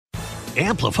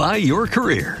Amplify your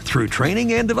career through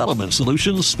training and development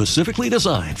solutions specifically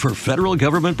designed for federal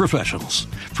government professionals.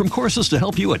 From courses to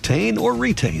help you attain or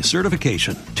retain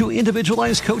certification, to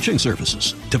individualized coaching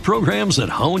services, to programs that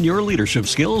hone your leadership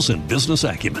skills and business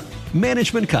acumen,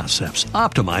 Management Concepts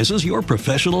optimizes your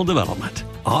professional development.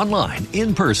 Online,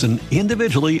 in person,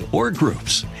 individually, or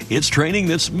groups, it's training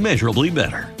that's measurably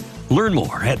better. Learn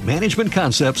more at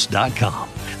managementconcepts.com.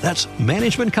 That's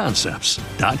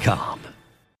managementconcepts.com.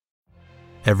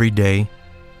 Every day,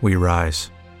 we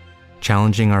rise,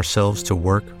 challenging ourselves to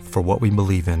work for what we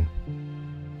believe in.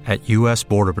 At U.S.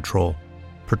 Border Patrol,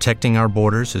 protecting our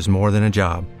borders is more than a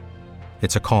job.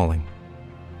 It's a calling.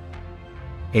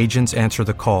 Agents answer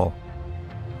the call,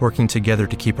 working together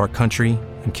to keep our country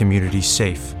and communities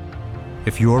safe.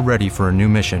 If you're ready for a new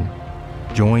mission,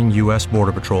 join U.S.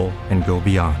 Border Patrol and go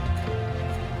beyond.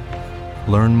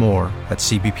 Learn more at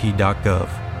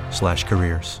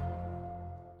cbp.gov/careers.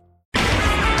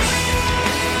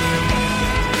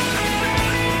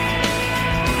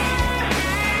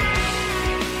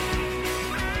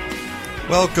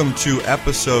 Welcome to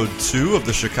episode 2 of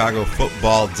the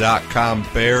ChicagoFootball.com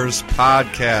Bears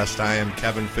podcast. I am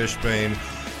Kevin Fishbane,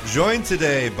 joined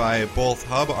today by both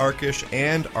Hub Arkush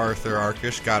and Arthur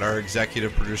Arkush. Got our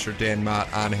executive producer Dan Mott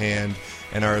on hand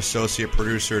and our associate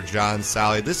producer John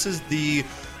Sally. This is the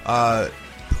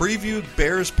preview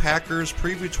Bears-Packers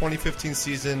preview 2015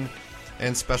 season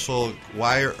and special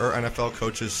Why Are NFL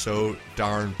Coaches So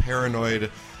Darn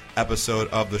Paranoid episode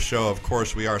of the show. Of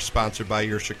course, we are sponsored by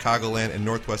your Chicagoland and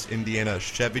Northwest Indiana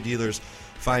Chevy dealers.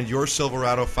 Find your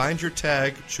Silverado, find your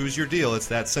tag, choose your deal. It's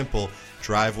that simple.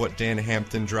 Drive what Dan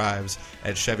Hampton drives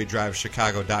at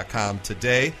ChevyDriveChicago.com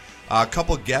today. A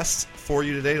couple guests for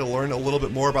you today to learn a little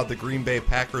bit more about the Green Bay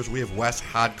Packers. We have Wes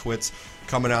Hodkiewicz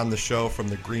coming on the show from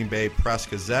the Green Bay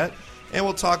Press-Gazette. And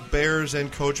we'll talk Bears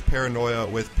and Coach Paranoia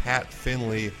with Pat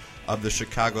Finley of the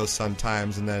Chicago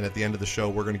Sun-Times. And then at the end of the show,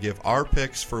 we're going to give our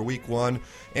picks for Week 1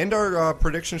 and our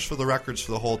predictions for the records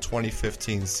for the whole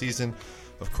 2015 season.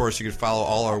 Of course, you can follow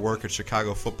all our work at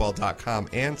ChicagoFootball.com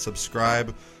and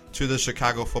subscribe to the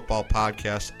Chicago Football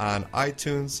Podcast on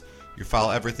iTunes. You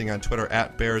follow everything on Twitter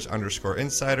at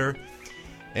Bears_Insider.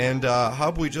 And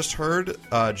Hub, we just heard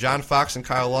John Fox and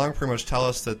Kyle Long pretty much tell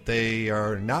us that they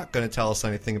are not going to tell us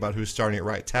anything about who's starting at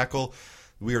right tackle.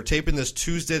 We are taping this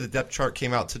Tuesday. The depth chart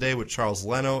came out today with Charles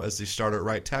Leno as the starter at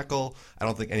right tackle. I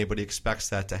don't think anybody expects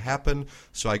that to happen.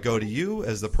 So I go to you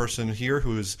as the person here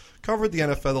who's covered the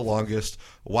NFL the longest.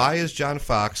 Why is John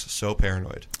Fox so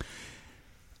paranoid?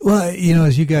 Well,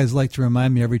 as you guys like to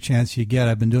remind me every chance you get,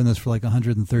 I've been doing this for like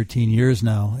 113 years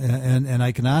now, and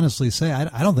I can honestly say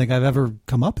I don't think I've ever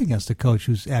come up against a coach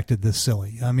who's acted this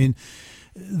silly. I mean,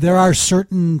 there are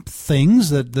certain things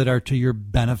that are to your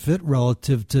benefit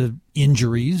relative to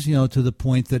injuries, to the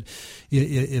point that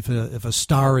if a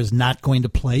star is not going to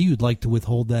play, you'd like to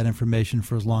withhold that information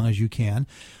for as long as you can.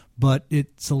 But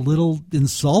it's a little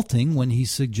insulting when he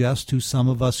suggests to some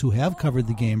of us who have covered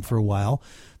the game for a while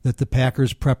that the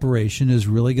Packers' preparation is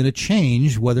really going to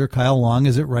change whether Kyle Long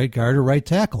is at right guard or right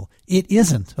tackle. It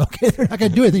isn't. Okay, they're not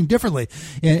going to do anything differently,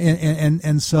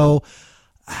 and so.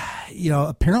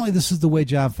 Apparently this is the way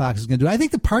John Fox is going to do it. I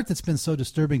think the part that's been so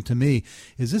disturbing to me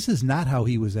is this is not how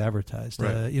he was advertised.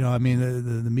 Right.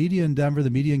 The media in Denver, the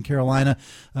media in Carolina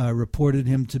reported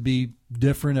him to be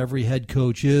different. Every head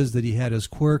coach is, that he had his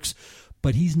quirks.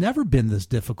 But he's never been this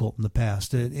difficult in the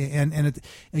past.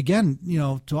 Again,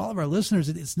 to all of our listeners,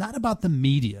 it's not about the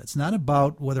media. It's not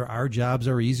about whether our jobs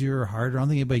are easier or harder. I don't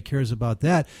think anybody cares about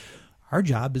that. Our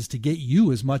job is to get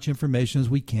you as much information as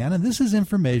we can, and this is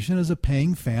information as a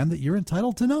paying fan that you're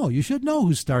entitled to know. You should know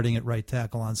who's starting at right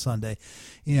tackle on Sunday.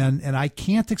 And I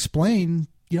can't explain,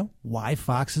 why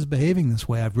Fox is behaving this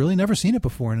way. I've really never seen it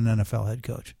before in an NFL head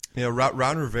coach.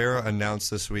 Ron Rivera announced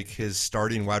this week his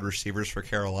starting wide receivers for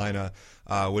Carolina,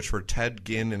 which were Ted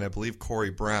Ginn and I believe Corey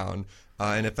Brown.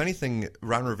 And if anything,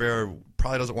 Ron Rivera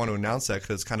probably doesn't want to announce that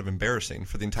because it's kind of embarrassing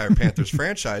for the entire Panthers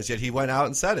franchise, yet he went out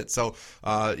and said it. So,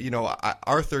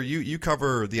 Arthur, you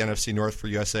cover the NFC North for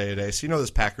USA Today, so you know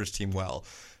this Packers team well.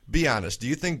 Be honest, do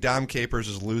you think Dom Capers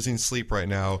is losing sleep right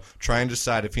now trying to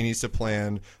decide if he needs to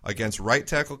plan against right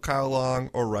tackle Kyle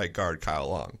Long or right guard Kyle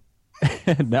Long?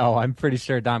 No, I'm pretty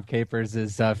sure Dom Capers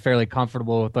is fairly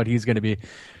comfortable with what he's going to be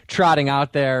trotting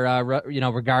out there,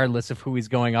 regardless of who he's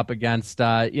going up against.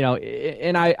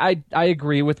 And I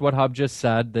agree with what Hub just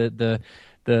said. The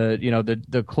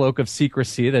the cloak of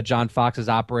secrecy that John Fox is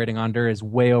operating under is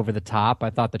way over the top. I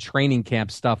thought the training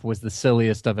camp stuff was the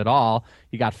silliest of it all.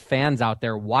 You got fans out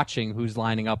there watching who's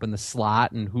lining up in the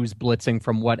slot and who's blitzing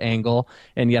from what angle,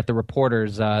 and yet the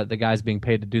reporters, the guys being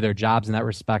paid to do their jobs in that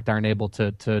respect, aren't able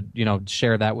to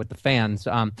share that with the fans.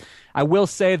 I will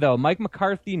say, though, Mike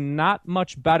McCarthy, not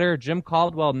much better. Jim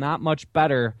Caldwell, not much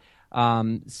better.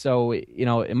 So,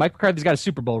 Mike McCarthy's got a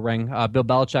Super Bowl ring. Bill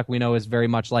Belichick, we know, is very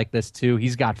much like this, too.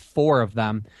 He's got 4 of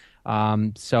them.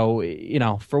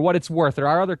 So, for what it's worth, there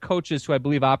are other coaches who I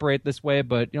believe operate this way,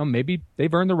 but, maybe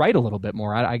they've earned the right a little bit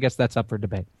more. I guess that's up for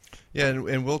debate. Yeah,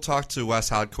 and we'll talk to Wes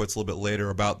Hodkiewicz a little bit later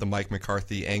about the Mike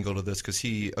McCarthy angle to this, because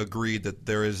he agreed that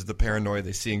there is the paranoia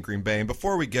they see in Green Bay. And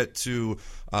before we get to,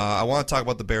 I want to talk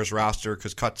about the Bears roster,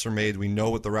 because cuts are made. We know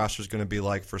what the roster is going to be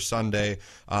like for Sunday.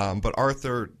 But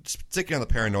Arthur, sticking on the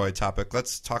paranoia topic,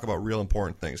 let's talk about real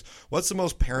important things. What's the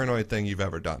most paranoid thing you've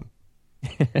ever done?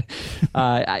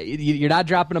 You're not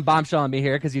dropping a bombshell on me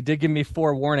here, because you did give me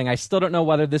forewarning. I still don't know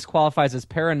whether this qualifies as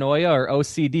paranoia or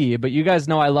OCD, but you guys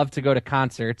know I love to go to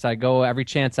concerts. I go every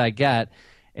chance I get,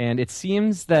 and it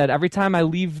seems that every time I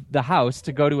leave the house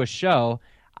to go to a show,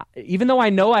 even though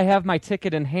I know I have my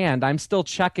ticket in hand, I'm still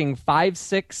checking 5,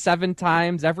 6, 7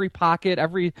 times every pocket,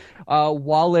 every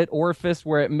wallet orifice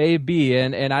where it may be.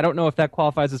 And I don't know if that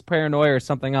qualifies as paranoia or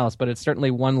something else, but it's certainly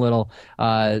one little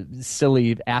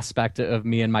silly aspect of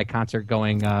me and my concert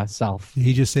going self. Did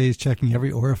he just say he's checking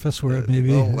every orifice where it may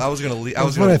be? Well, I was going to leave.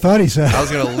 That's what I thought he said. I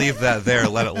was going to leave that there,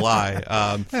 let it lie.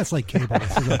 That's like cable.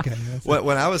 Okay.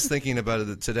 When I was thinking about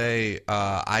it today,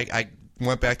 I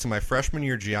went back to my freshman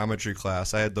year geometry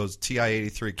class. I had those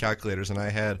TI-83 calculators, and I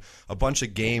had a bunch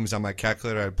of games on my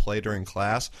calculator I'd play during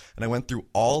class, and I went through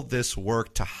all this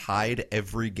work to hide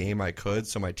every game I could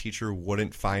so my teacher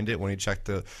wouldn't find it when he checked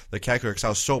the calculator, because I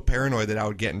was so paranoid that I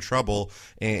would get in trouble.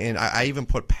 And I even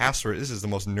put password. This is the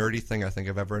most nerdy thing I think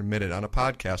I've ever admitted on a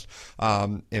podcast,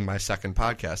 in my second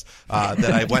podcast,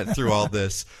 that I went through all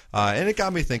this. And it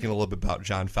got me thinking a little bit about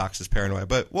John Fox's paranoia.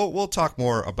 But we'll talk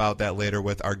more about that later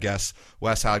with our guests,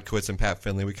 Wes Hodkiewicz and Pat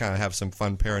Finley. We kind of have some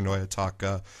fun paranoia talk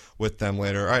with them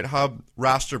later. All right, Hub,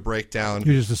 roster breakdown.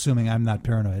 You're just assuming I'm not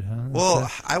paranoid, huh?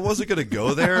 Well, I wasn't going to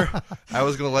go there. I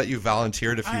was going to let you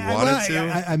volunteer it if you wanted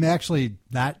to. I'm actually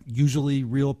not usually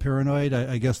real paranoid.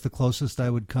 I guess the closest I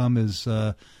would come is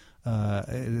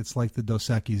it's like the Dos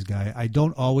Equis guy. I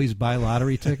don't always buy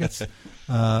lottery tickets,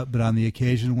 but on the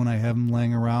occasion when I have them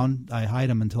laying around, I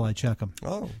hide them until I check them.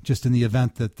 Oh. Just in the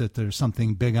event that there's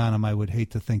something big on them, I would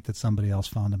hate to think that somebody else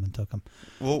found them and took them.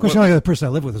 Well, of course, the only other person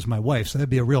I live with is my wife, so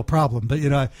that'd be a real problem. But,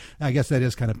 I guess that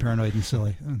is kind of paranoid and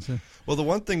silly. Well, the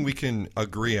one thing we can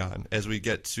agree on as we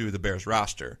get to the Bears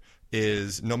roster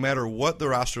is no matter what the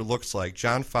roster looks like,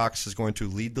 John Fox is going to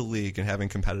lead the league in having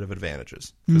competitive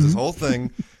advantages. Because This whole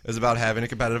thing is about having a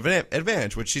competitive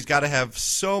advantage, which he's got to have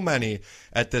so many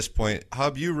at this point.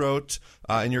 Hub, you wrote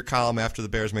in your column after the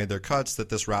Bears made their cuts that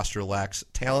this roster lacks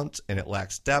talent and it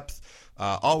lacks depth.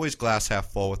 Always glass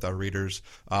half full with our readers.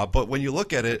 But when you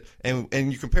look at it and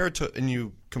you compare it to, and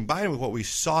you combine it with what we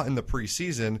saw in the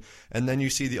preseason, and then you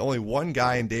see the only one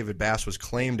guy in David Bass was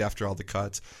claimed after all the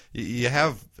cuts, do you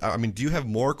have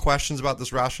more questions about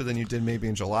this roster than you did maybe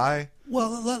in July?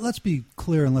 Well, let's be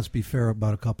clear and let's be fair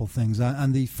about a couple things.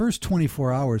 On the first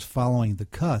 24 hours following the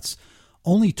cuts,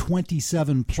 only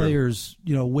 27 players,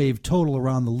 waived total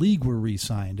around the league were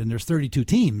re-signed, and there's 32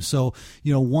 teams. So,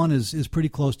 one is pretty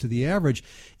close to the average.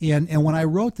 And when I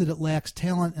wrote that it lacks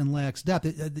talent and lacks depth,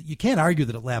 you can't argue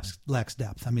that it lacks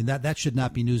depth. I mean, that should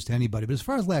not be news to anybody. But as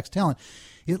far as lacks talent,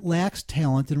 it lacks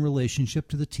talent in relationship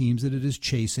to the teams that it is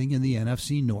chasing in the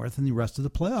NFC North and the rest of the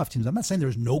playoff teams. I'm not saying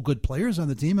there's no good players on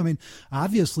the team. I mean,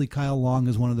 obviously Kyle Long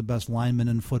is one of the best linemen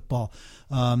in football.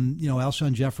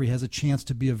 Alshon Jeffrey has a chance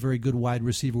to be a very good wide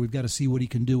receiver. We've got to see what he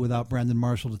can do without Brandon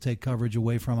Marshall to take coverage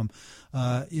away from him.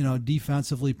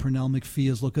 Defensively, Pernell McPhee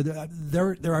is looking.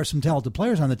 There are some talented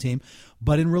players on the team,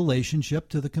 but in relationship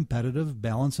to the competitive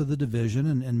balance of the division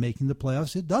and making the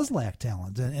playoffs, it does lack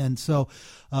talent. And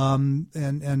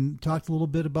talked a little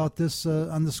bit about this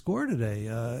on The Score today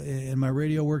in my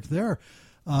radio work there.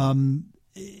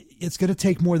 It's going to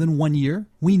take more than 1 year.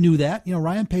 We knew that.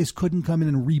 Ryan Pace couldn't come in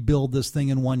and rebuild this thing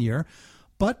in 1 year.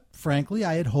 But frankly,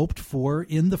 I had hoped for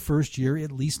in the first year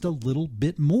at least a little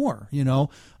bit more,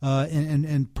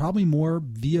 and probably more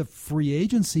via free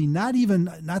agency. Not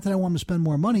that I want to spend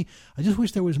more money. I just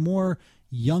wish there was more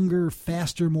younger,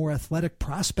 faster, more athletic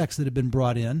prospects that have been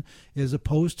brought in, as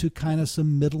opposed to kind of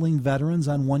some middling veterans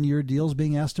on one-year deals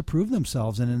being asked to prove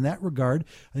themselves. And in that regard,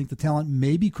 I think the talent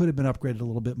maybe could have been upgraded a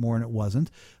little bit more, and it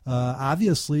wasn't.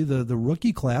 Obviously, the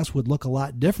rookie class would look a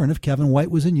lot different if Kevin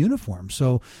White was in uniform.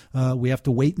 So we have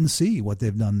to wait and see what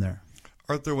they've done there.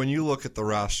 Arthur, when you look at the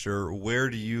roster, where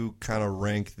do you kind of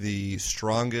rank the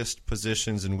strongest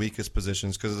positions and weakest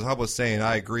positions? Because as Hub was saying,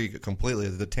 I agree completely.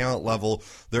 The talent level,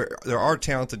 there are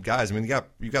talented guys. I mean,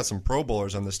 you got some Pro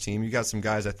Bowlers on this team. You got some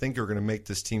guys I think are going to make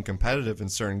this team competitive in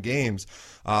certain games.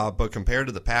 But compared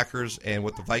to the Packers and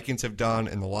what the Vikings have done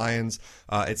and the Lions,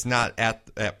 it's not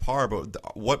at par.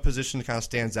 But what position kind of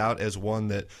stands out as one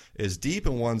that is deep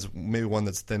and maybe one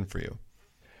that's thin for you?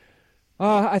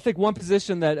 I think one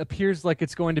position that appears like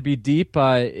it's going to be deep,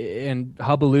 and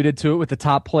Hub alluded to it with the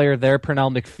top player there,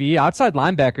 Pernell McPhee. Outside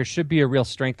linebacker should be a real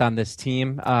strength on this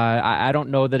team. I don't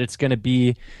know that it's going to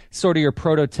be sort of your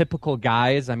prototypical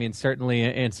guys. I mean, certainly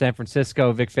in San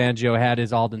Francisco, Vic Fangio had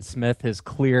his Aldon Smith, his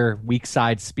clear weak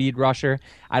side speed rusher.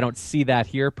 I don't see that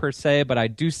here per se, but I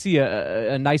do see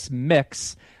a nice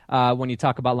mix. When you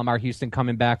talk about Lamar Houston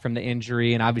coming back from the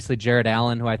injury, and obviously Jared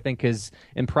Allen, who I think has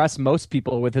impressed most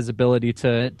people with his ability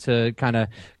to kind of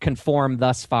conform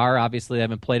thus far. Obviously, they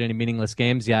haven't played any meaningless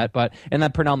games yet, and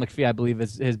then Pernell McPhee, I believe,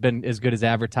 has been as good as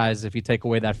advertised if you take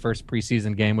away that first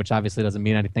preseason game, which obviously doesn't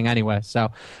mean anything anyway.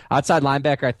 So outside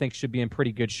linebacker, I think, should be in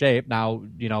pretty good shape. Now,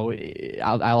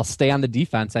 I'll stay on the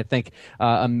defense. I think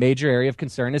a major area of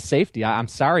concern is safety. I'm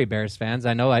sorry, Bears fans.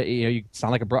 I know you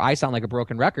sound like I sound like a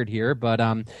broken record here, but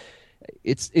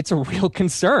it's a real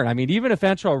concern. I mean, even if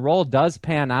Antrel Rolle does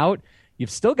pan out, you've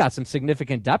still got some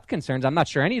significant depth concerns. I'm not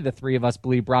sure any of the three of us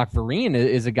believe Brock Vereen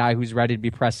is a guy who's ready to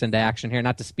be pressed into action here.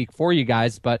 Not to speak for you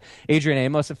guys, but Adrian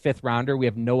Amos, a fifth rounder, we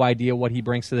have no idea what he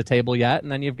brings to the table yet.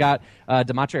 And then you've got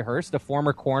Demontre Hurst, a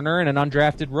former corner and an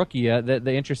undrafted rookie,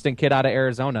 the interesting kid out of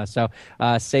Arizona. So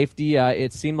safety,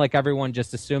 it seemed like everyone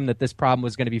just assumed that this problem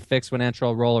was going to be fixed when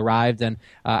Antrel Rolle arrived. And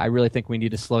I really think we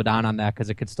need to slow down on that because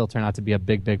it could still turn out to be a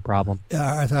big, big problem.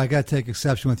 I got to take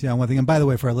exception with you on one thing. And by the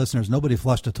way, for our listeners, nobody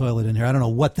flushed a toilet in here. I don't know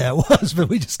what that was, but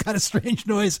we just got a strange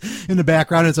noise in the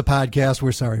background. It's a podcast.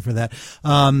 We're sorry for that.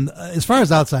 As far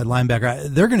as outside linebacker,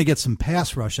 they're going to get some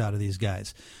pass rush out of these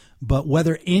guys. But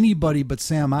whether anybody but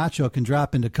Sam Acho can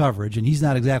drop into coverage, and he's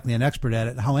not exactly an expert at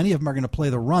it, how any of them are going to play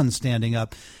the run standing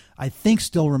up, I think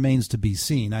still remains to be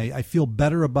seen. I feel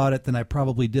better about it than I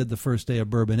probably did the first day of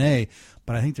Bourbonnais,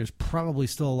 but I think there's probably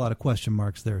still a lot of question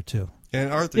marks there too.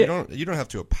 And Arthur, you don't have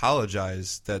to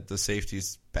apologize that the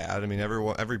safety's bad. I mean,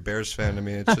 every Bears fan. I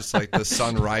mean, it's just like the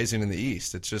sun rising in the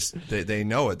east. It's just they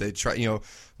know it. They try.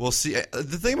 We'll see.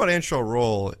 The thing about Antrel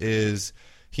Rolle is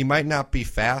he might not be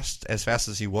as fast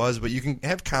as he was, but you can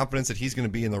have confidence that he's going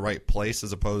to be in the right place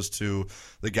as opposed to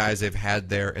the guys they've had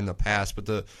there in the past. But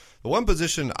the one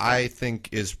position I think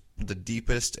is the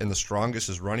deepest and the strongest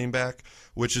is running back,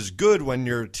 which is good when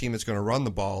your team is going to run the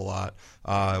ball a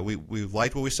lot. We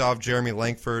liked what we saw of Jeremy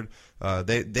Langford.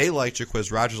 They liked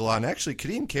Jaquiz Rogers a lot. And actually,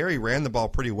 Kadeem Carey ran the ball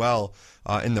pretty well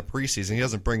in the preseason. He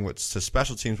doesn't bring to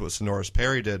special teams what Sonoris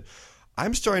Perry did.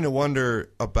 I'm starting to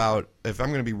wonder about, if I'm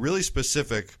going to be really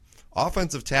specific,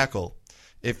 offensive tackle.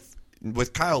 If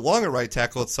with Kyle Long at right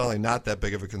tackle, it's suddenly not that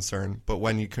big of a concern. But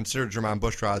when you consider Jermon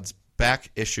Bushrod's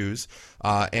back issues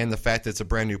and the fact that it's a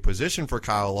brand new position for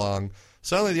Kyle Long,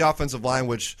 suddenly the offensive line,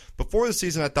 which before the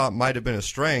season I thought might have been a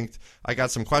strength, I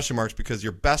got some question marks because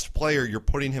your best player, you're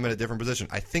putting him in a different position.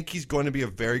 I think he's going to be a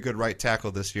very good right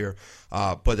tackle this year,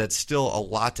 but that's still a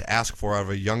lot to ask for out of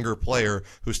a younger player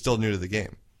who's still new to the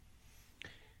game.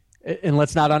 And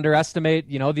let's not underestimate,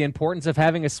 the importance of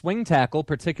having a swing tackle,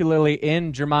 particularly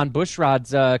in Jermon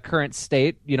Bushrod's current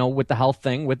state, with the health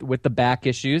thing, with the back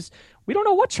issues. We don't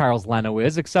know what Charles Leno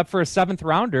is, except for a seventh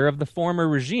rounder of the former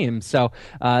regime. So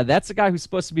that's a guy who's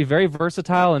supposed to be very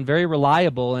versatile and very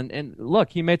reliable. And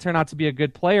look, he may turn out to be a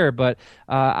good player, but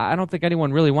I don't think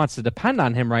anyone really wants to depend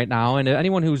on him right now. And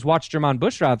anyone who's watched Jermon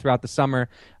Bushrod throughout the summer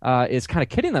is kind of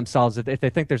kidding themselves if they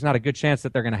think there's not a good chance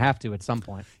that they're going to have to at some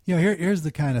point. Here's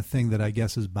the kind of thing that I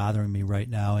guess is bothering me right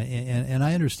now. And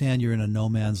I understand you're in a no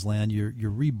man's land. You're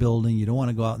rebuilding. You don't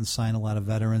want to go out and sign a lot of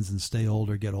veterans and stay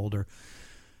older, get older.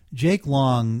 Jake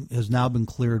Long has now been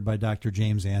cleared by Dr.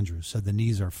 James Andrews, said the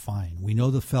knees are fine. We know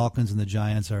the Falcons and the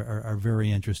Giants are very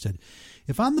interested.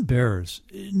 If I'm the Bears,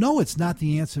 no, it's not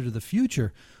the answer to the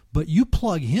future, but you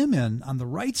plug him in on the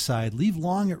right side, leave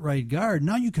Long at right guard.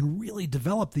 Now you can really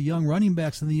develop the young running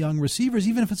backs and the young receivers,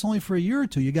 even if it's only for a year or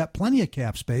two. You got plenty of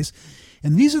cap space.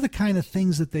 And these are the kind of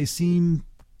things that they seem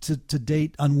to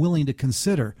date unwilling to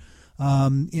consider.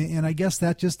 And I guess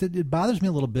that just it bothers me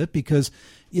a little bit because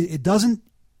it doesn't.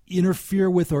 interfere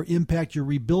with or impact your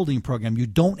rebuilding program. You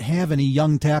don't have any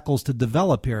young tackles to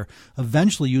develop here.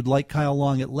 Eventually, you'd like Kyle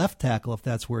Long at left tackle if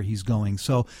that's where he's going.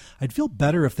 So I'd feel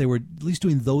better if they were at least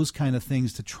doing those kind of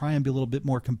things to try and be a little bit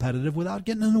more competitive without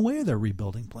getting in the way of their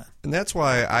rebuilding plan. And that's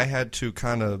why I had to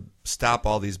kind of stop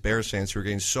all these Bears fans who are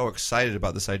getting so excited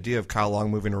about this idea of Kyle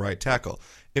Long moving to right tackle.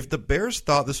 If the Bears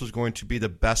thought this was going to be the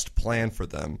best plan for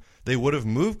them, they would have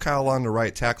moved Kyle Long to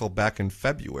right tackle back in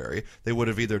February. They would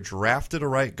have either drafted a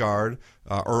right guard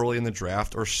early in the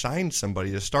draft or signed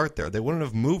somebody to start there. They wouldn't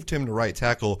have moved him to right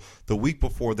tackle the week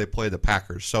before they play the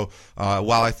Packers. So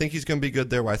while I think he's going to be good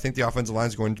there, while I think the offensive line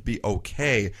is going to be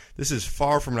okay, this is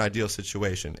far from an ideal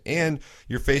situation. And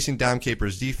you're facing Dom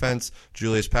Capers' defense,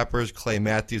 Julius Peppers, Clay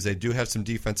Matthews. They do have some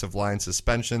defensive line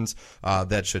suspensions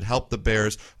that should help the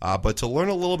Bears. But to learn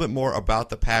a little bit more about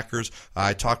the Packers,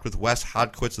 I talked with Wes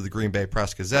Hodkiewicz of the Green Bay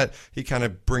Press-Gazette. He kind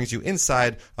of brings you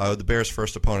inside the Bears'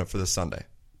 first opponent for this Sunday.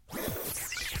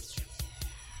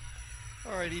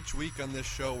 All right, each week on this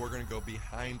show, we're going to go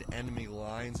behind enemy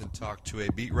lines and talk to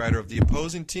a beat writer of the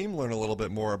opposing team, learn a little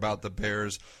bit more about the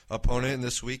Bears' opponent. And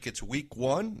this week, it's week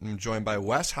 1. I'm joined by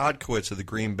Wes Hodkiewicz of the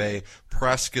Green Bay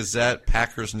Press-Gazette,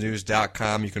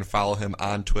 PackersNews.com. You can follow him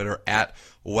on Twitter at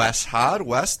Wes Hod.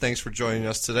 Wes, thanks for joining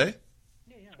us today.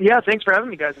 Yeah, thanks for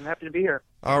having me, guys. I'm happy to be here.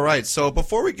 All right, so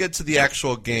before we get to the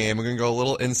actual game, we're going to go a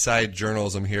little inside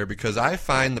journalism here because I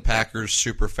find the Packers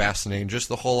super fascinating, just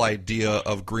the whole idea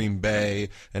of Green Bay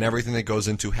and everything that goes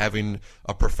into having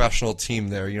a professional team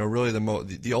there. You know, really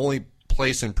the only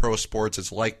place in pro sports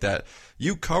it's like that.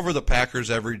 You cover the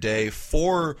Packers every day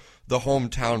for the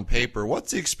hometown paper.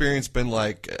 What's the experience been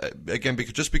like, again,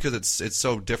 because it's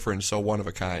so different, so one of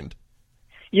a kind?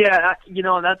 Yeah,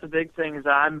 and that's a big thing is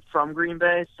I'm from Green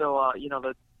Bay, so,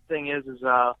 the thing is this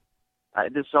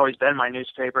has always been my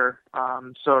newspaper.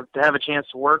 So to have a chance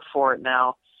to work for it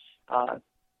now, the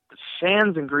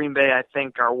fans in Green Bay, I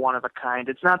think, are one of a kind.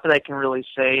 It's not that I can really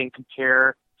say and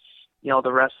compare,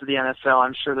 the rest of the NFL.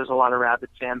 I'm sure there's a lot of rabid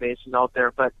fan bases out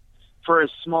there, but for as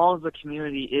small as the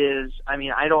community is, I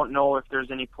mean, I don't know if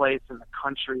there's any place in the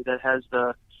country that has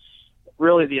the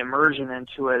immersion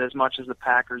into it as much as the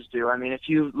Packers do. I mean, if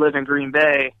you live in Green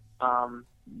Bay,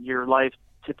 your life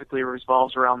typically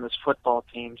revolves around this football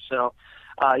team. So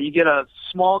you get a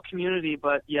small community,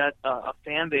 but yet a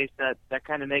fan base that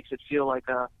kind of makes it feel like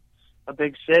a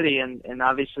big city. And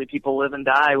obviously people live and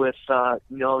die with,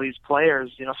 these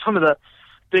players. Some of the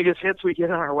biggest hits we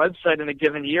get on our website in a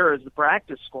given year is the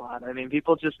practice squad. I mean,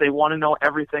 people they want to know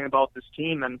everything about this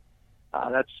team. And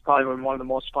that's probably one of the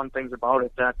most fun things about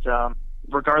it, that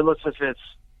regardless if it's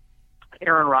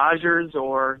Aaron Rodgers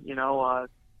or,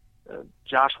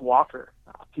 Josh Walker,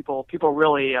 people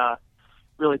really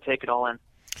take it all in.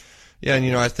 Yeah,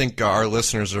 and I think our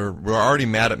listeners were already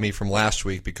mad at me from last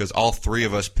week because all three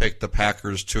of us picked the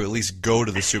Packers to at least go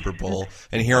to the Super Bowl,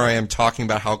 and here I am talking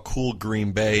about how cool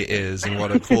Green Bay is and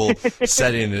what a cool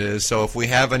setting it is. So if we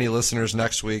have any listeners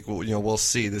next week, we'll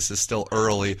see. This is still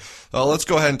early. Let's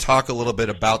go ahead and talk a little bit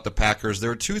about the Packers.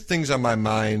 There are two things on my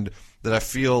mind that I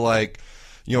feel like,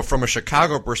 from a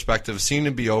Chicago perspective, seem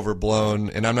to be overblown,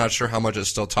 and I'm not sure how much it's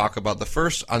still talk about. The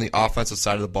first, on the offensive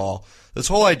side of the ball, this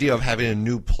whole idea of having a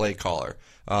new play caller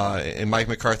and Mike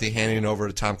McCarthy handing it over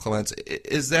to Tom Clements.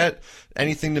 Is that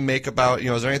anything to make about,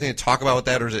 is there anything to talk about with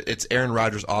that, or is it's Aaron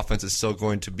Rodgers' offense is still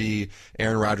going to be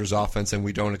Aaron Rodgers' offense and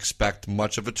we don't expect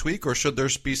much of a tweak, or should there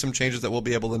be some changes that we'll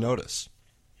be able to notice?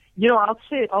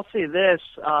 I'll say this.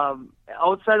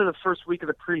 Outside of the first week of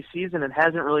the preseason, it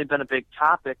hasn't really been a big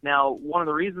topic. Now, one of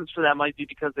the reasons for that might be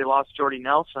because they lost Jordy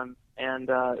Nelson and,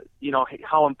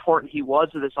 how important he was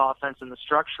to this offense and the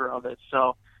structure of it.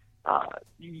 So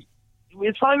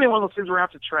it's probably one of those things we're going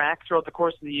to have to track throughout the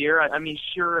course of the year. I mean,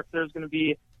 sure, if there's going to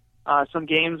be some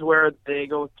games where they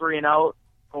go 3 and out,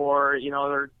 or,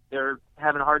 they're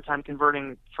having a hard time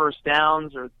converting first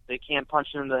downs, or they can't punch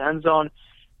it in the end zone,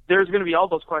 there's going to be all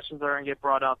those questions that are going to get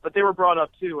brought up. But they were brought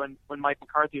up, too, when Mike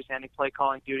McCarthy was handling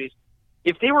play-calling duties.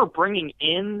 If they were bringing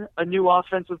in a new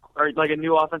offensive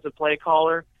play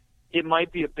caller, it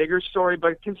might be a bigger story.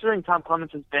 But considering Tom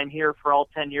Clements has been here for all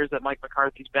 10 years that Mike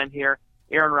McCarthy's been here,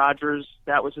 Aaron Rodgers,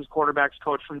 that was his quarterback's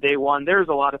coach from day one, there's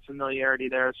a lot of familiarity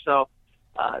there. So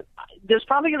there's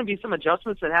probably going to be some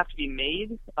adjustments that have to be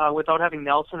made without having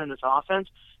Nelson in this offense.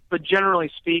 But generally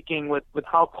speaking, with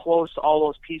how close all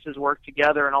those pieces work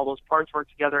together and all those parts work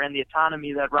together and the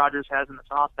autonomy that Rodgers has in this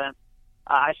offense,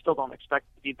 I still don't expect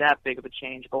it to be that big of a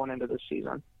change going into this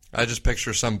season. I just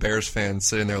picture some Bears fans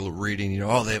sitting there reading,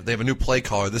 they have a new play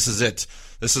caller. This is it.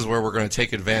 This is where we're going to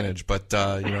take advantage. But,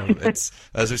 it's,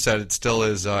 as we said, it still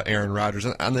is Aaron Rodgers.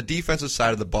 And on the defensive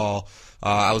side of the ball,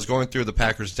 I was going through the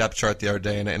Packers depth chart the other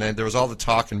day, and there was all the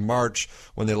talk in March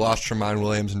when they lost Tramon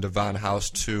Williams and Devon House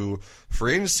to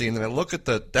free agency, and then I look at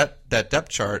that depth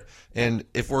chart, and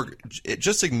if we're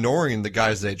just ignoring the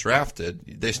guys they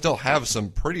drafted, they still have some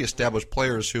pretty established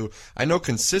players who I know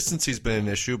consistency's been an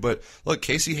issue, but look,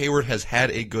 Casey Hayward has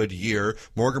had a good year.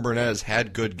 Morgan Burnett has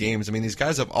had good games. I mean, these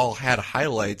guys have all had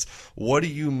highlights. What do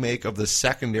you make of the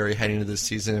secondary heading into this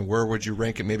season, and where would you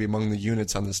rank it maybe among the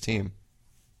units on this team?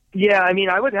 Yeah, I mean,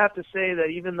 I would have to say that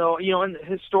even though, and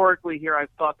historically here I've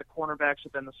thought the cornerbacks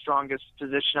have been the strongest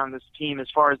position on this team as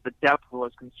far as the depth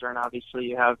was concerned. Obviously,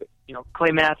 you have,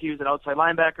 Clay Matthews, an outside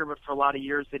linebacker, but for a lot of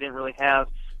years they didn't really have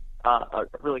a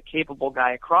really capable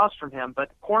guy across from him.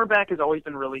 But cornerback has always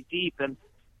been really deep, and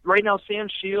right now Sam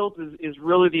Shields is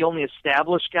really the only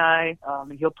established guy,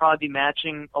 and he'll probably be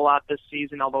matching a lot this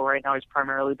season, although right now he's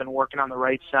primarily been working on the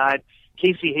right side.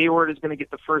 Casey Hayward is going to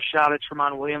get the first shot at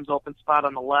Tramon Williams' open spot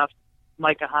on the left.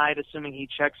 Micah Hyde, assuming he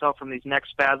checks out from these neck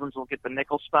spasms, will get the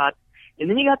nickel spot. And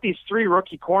then you got these three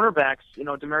rookie cornerbacks,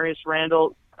 Demarius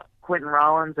Randall, Quentin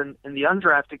Rollins, and the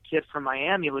undrafted kid from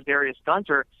Miami, Ladarius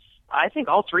Gunter. I think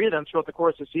all three of them throughout the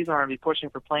course of the season are going to be pushing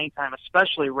for playing time,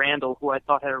 especially Randall, who I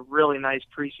thought had a really nice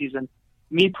preseason.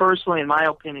 Me personally, in my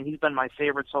opinion, he's been my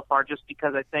favorite so far just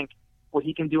because I think what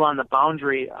he can do on the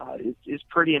boundary is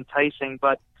pretty enticing.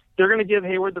 But they're going to give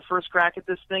Hayward the first crack at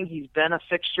this thing. He's been a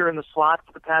fixture in the slot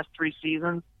for the past 3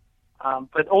 seasons.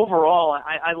 But overall,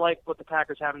 I like what the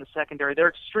Packers have in the secondary. They're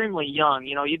extremely young.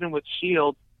 Even with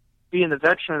Shields being the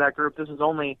veteran of that group, this is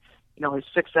only, his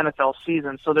 6th NFL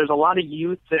season. So there's a lot of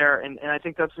youth there, and I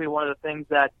think that's going to be one of the things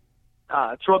that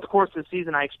throughout the course of the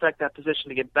season, I expect that position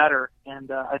to get better.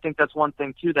 And I think that's one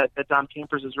thing, too, that Dom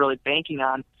Capers is really banking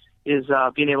on is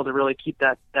being able to really keep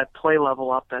that play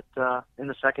level up in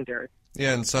the secondary.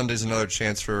 Yeah, and Sunday's another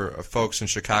chance for folks in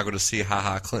Chicago to see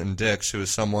HaHa Clinton Dix, who is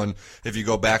someone, if you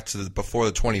go back to before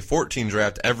the 2014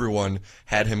 draft, everyone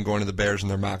had him going to the Bears in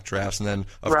their mock drafts, and then,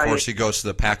 of course, he goes to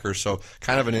the Packers, so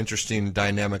kind of an interesting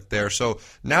dynamic there. So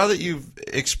now that you've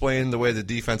explained the way the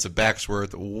defensive backs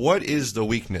work, what is the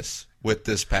weakness with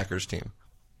this Packers team?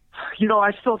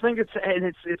 I still think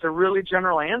it's a really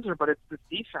general answer, but it's the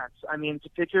defense. I mean,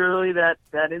 particularly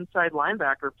that inside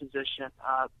linebacker position.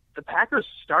 The Packers'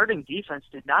 starting defense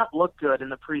did not look good in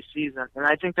the preseason, and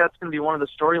I think that's going to be one of the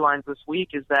storylines this week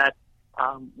is that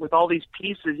with all these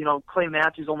pieces, Clay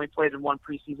Matthews only played in one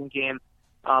preseason game.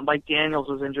 Mike Daniels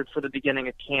was injured for the beginning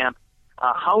of camp.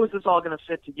 How is this all going to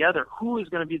fit together? Who is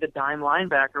going to be the dime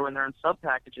linebacker when they're in sub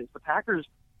packages? The Packers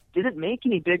didn't make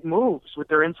any big moves with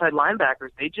their inside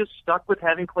linebackers. They just stuck with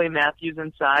having Clay Matthews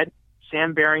inside,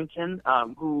 Sam Barrington,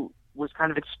 who was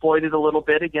kind of exploited a little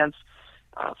bit against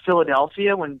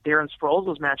Philadelphia when Darren Sproles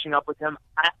was matching up with him.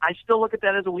 I still look at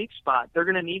that as a weak spot. They're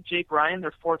going to need Jake Ryan,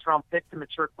 their 4th-round pick, to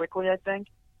mature quickly, I think.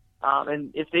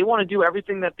 And if they want to do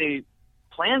everything that they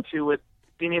plan to with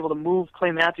being able to move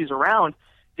Clay Matthews around,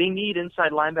 they need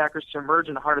inside linebackers to emerge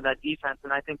in the heart of that defense,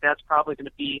 and I think that's probably going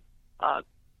to be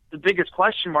the biggest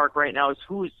question mark right now is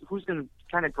who's going to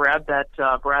kind of grab that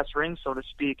brass ring, so to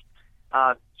speak.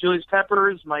 Julius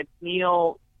Peppers, Mike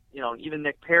Neal, even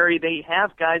Nick Perry, they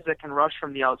have guys that can rush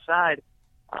from the outside.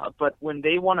 But when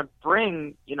they want to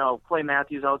bring, Clay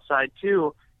Matthews outside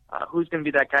too, who's going to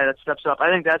be that guy that steps up?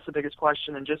 I think that's the biggest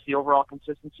question, and just the overall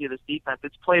consistency of this defense.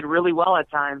 It's played really well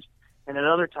at times, and at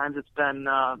other times it's been,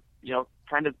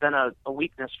 kind of been a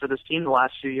weakness for this team the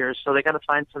last few years. So they got to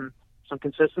find some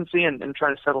consistency and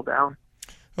try to settle down.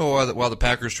 Oh, while the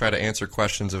Packers try to answer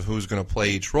questions of who's going to play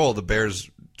each role, the Bears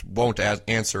won't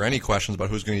answer any questions about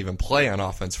who's going to even play on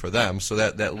offense for them. So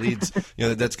that leads,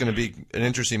 that's going to be an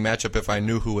interesting matchup if I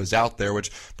knew who was out there,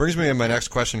 which brings me to my next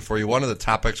question for you. One of the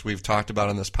topics we've talked about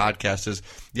on this podcast is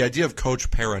the idea of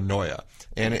coach paranoia.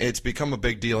 And it's become a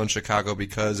big deal in Chicago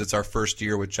because it's our first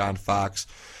year with John Fox.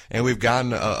 And we've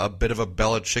gotten a bit of a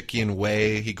Belichickian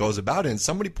way he goes about it. And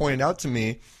somebody pointed out to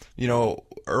me,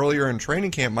 earlier in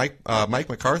training camp, Mike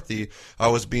McCarthy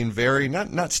was being very,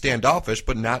 not standoffish,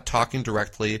 but not talking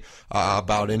directly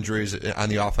about injuries on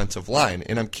the offensive line.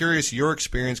 And I'm curious, your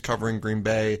experience covering Green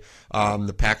Bay,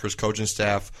 the Packers coaching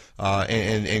staff,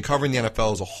 and covering the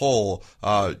NFL as a whole,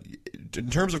 in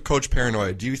terms of coach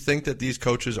paranoia, do you think that these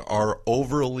coaches are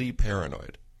overly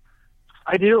paranoid?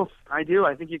 I do.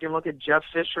 I think you can look at Jeff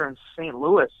Fisher in St.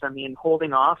 Louis. I mean,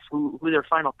 holding off who their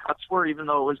final cuts were, even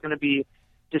though it was going to be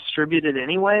distributed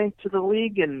anyway to the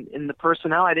league and in the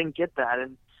personnel. I didn't get that.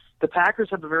 And the Packers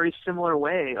have a very similar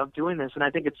way of doing this, and I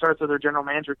think it starts with their general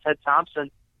manager, Ted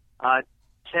Thompson.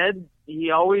 Ted, he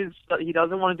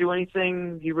doesn't want to do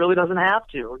anything he really doesn't have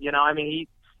to.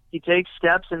 He takes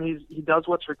steps and he does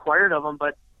what's required of him,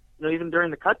 but even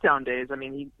during the cut-down days. I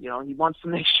mean, he wants to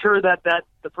make sure that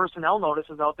the personnel notice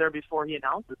is out there before he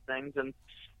announces things, and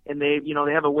they,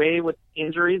 they have a way with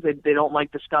injuries. They don't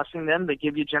like discussing them. They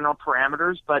give you general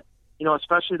parameters, but,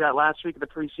 especially that last week of the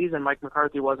preseason, Mike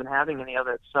McCarthy wasn't having any of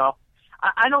it. So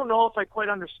I don't know if I quite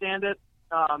understand it.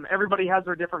 Everybody has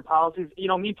their different policies.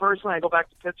 Me personally, I go back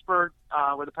to Pittsburgh,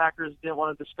 where the Packers didn't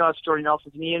want to discuss Jordy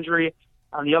Nelson's knee injury.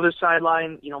 On the other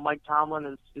sideline, Mike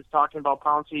Tomlin is talking about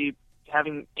Pouncey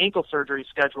having ankle surgery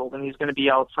scheduled, and he's going to be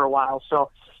out for a while.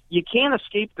 So you can't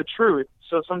escape the truth.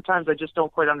 So sometimes I just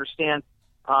don't quite understand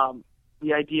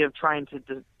the idea of trying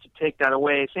to take that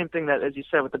away. Same thing that, as you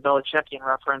said, with the Belichickian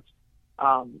reference.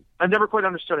 I've never quite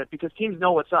understood it because teams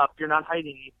know what's up. You're not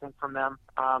hiding anything from them.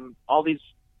 All these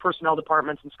personnel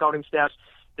departments and scouting staffs,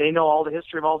 they know all the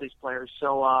history of all these players.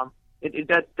 So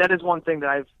that is one thing that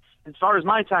I've, as far as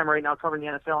my time right now covering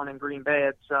the NFL and in Green Bay,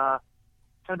 it's kind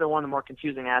of been one of the more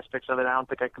confusing aspects of it. I don't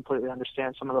think I completely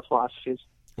understand some of the philosophies.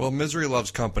 Well, misery loves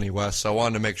company, Wes, so I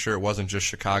wanted to make sure it wasn't just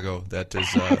Chicago that is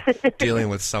dealing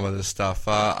with some of this stuff.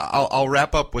 I'll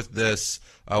wrap up with this.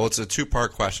 It's a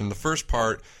two-part question. The first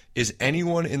part is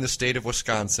anyone in the state of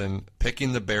Wisconsin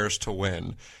picking the Bears to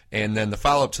win? And then the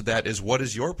follow-up to that is, what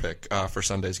is your pick for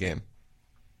Sunday's game?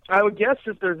 I would guess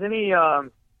if there's any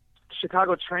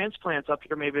Chicago transplants up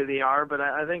here, maybe they are, but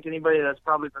I think anybody that's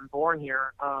probably been born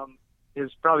here is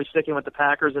probably sticking with the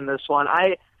Packers in this one.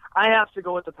 I have to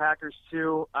go with the Packers,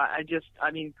 too.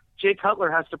 Jay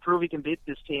Cutler has to prove he can beat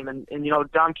this team. And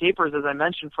Dom Capers, as I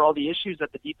mentioned, for all the issues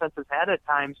that the defense has had at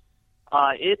times,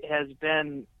 it has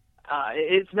been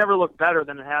it's never looked better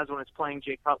than it has when it's playing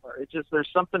Jay Cutler. It's just, there's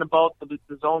something about the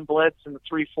zone blitz and the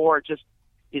 3-4.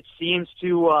 It seems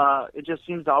to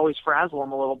always frazzle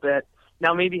him a little bit.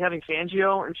 Now, maybe having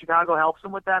Fangio in Chicago helps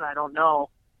him with that. I don't know.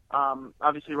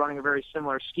 Obviously running a very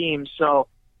similar scheme. So,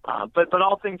 but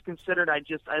all things considered,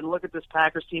 I look at this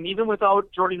Packers team, even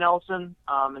without Jordy Nelson,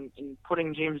 and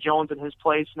putting James Jones in his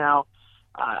place now,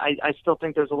 I still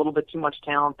think there's a little bit too much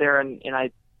talent there, and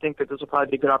I think that this will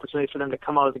probably be a good opportunity for them to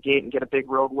come out of the gate and get a big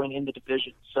road win in the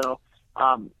division. So,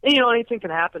 anything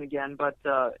can happen again, but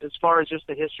as far as just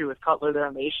the history with Cutler there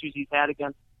and the issues he's had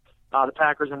against the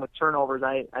Packers and with turnovers,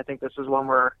 I think this is one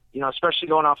where, especially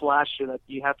going off last year, that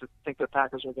you have to think the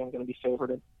Packers are again going to be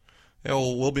favored in. Yeah,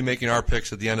 well, we'll be making our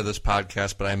picks at the end of this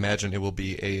podcast, but I imagine it will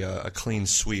be a clean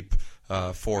sweep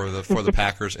for the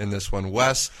Packers in this one.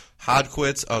 Wes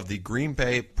Hodkiewicz of the Green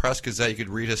Bay Press-Gazette. You could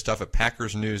read his stuff at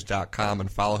PackersNews.com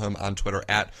and follow him on Twitter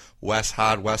at Wes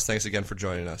Hod. Wes, thanks again for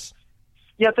joining us.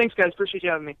 Yeah, thanks, guys. Appreciate you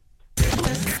having me.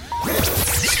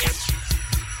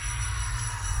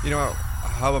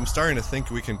 Hub, I'm starting to think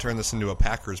we can turn this into a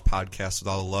Packers podcast with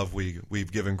all the love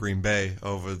we've given Green Bay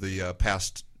over the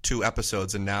past 2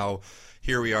 episodes, and now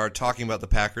here we are talking about the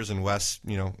Packers, and Wes,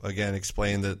 again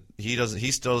explained that he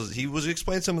was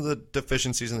explaining some of the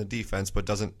deficiencies in the defense, but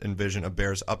doesn't envision a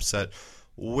Bears upset.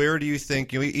 Where do you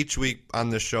think, each week on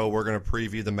this show we're going to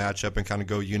preview the matchup and kind of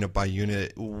go unit by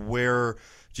unit. Where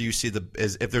do you see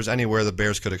if there's anywhere the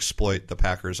Bears could exploit the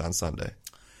Packers on Sunday?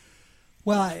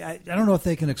 Well, I don't know if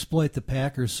they can exploit the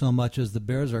Packers so much as the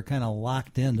Bears are kind of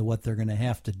locked into what they're going to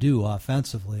have to do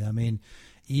offensively. I mean,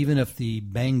 even if the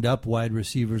banged-up wide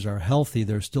receivers are healthy,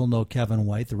 there's still no Kevin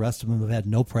White. The rest of them have had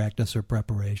no practice or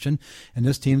preparation, and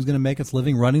this team's going to make its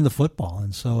living running the football.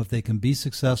 And so if they can be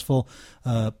successful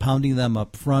pounding them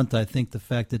up front, I think the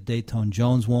fact that Dayton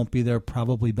Jones won't be there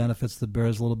probably benefits the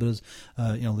Bears a little bit, as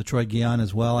LaTroy Guion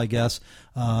as well, I guess.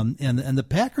 And the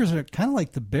Packers are kind of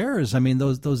like the Bears. I mean,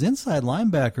 those inside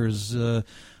linebackers,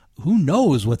 who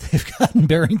knows what they've got in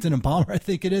Barrington and Palmer, I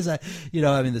think it is.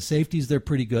 The safeties, they're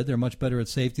pretty good. They're much better at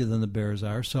safety than the Bears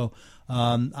are. So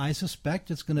I suspect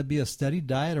it's going to be a steady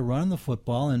diet of running the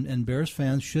football, and Bears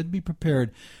fans should be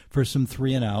prepared for some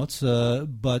 3-and-outs.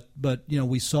 But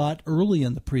we saw it early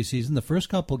in the preseason. The first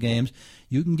couple games,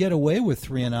 you can get away with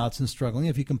 3-and-outs and struggling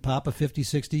if you can pop a 50,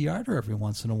 60-yarder every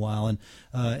once in a while. And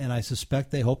I suspect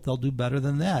they hope they'll do better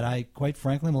than that. I, quite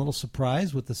frankly, am a little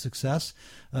surprised with the success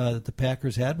that the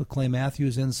Packers had with Clay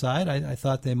Matthews inside. I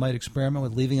thought they might experiment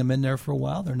with leaving him in there for a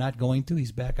while. They're not going to.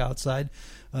 He's back outside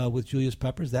with Julius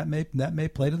Peppers. That may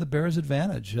play to the Bears'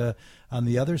 advantage. On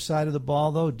the other side of the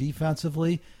ball, though,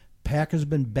 defensively, Packers have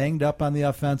been banged up on the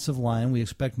offensive line. We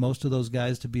expect most of those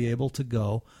guys to be able to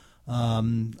go.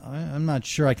 I'm not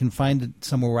sure I can find it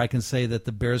somewhere where I can say that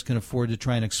the Bears can afford to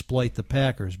try and exploit the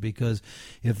Packers, because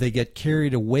if they get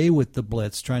carried away with the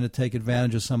blitz, trying to take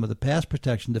advantage of some of the pass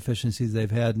protection deficiencies they've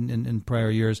had in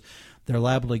prior years, they're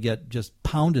liable to get just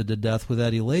pounded to death with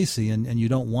Eddie Lacy, and you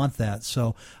don't want that.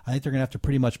 So I think they're going to have to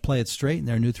pretty much play it straight in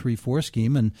their new 3-4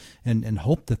 scheme and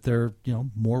hope that they're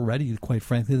more ready, quite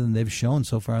frankly, than they've shown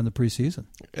so far in the preseason.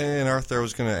 And Arthur, I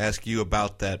was going to ask you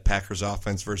about that Packers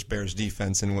offense versus Bears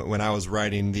defense, and when I was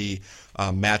writing the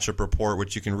matchup report,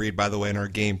 which you can read, by the way, in our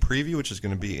game preview, which is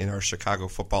going to be in our Chicago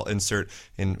football insert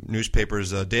in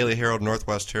newspapers, Daily Herald,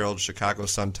 Northwest Herald, Chicago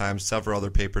Sun-Times, several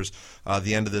other papers,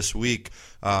 the end of this week.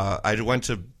 I went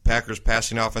to Packers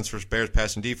passing offense versus Bears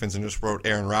passing defense and just wrote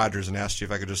Aaron Rodgers and asked you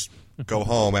if I could just go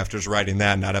home after just writing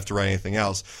that and not have to write anything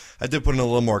else. I did put in a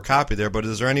little more copy there, but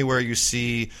is there anywhere you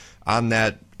see in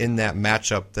that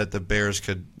matchup that the Bears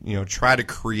could try to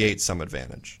create some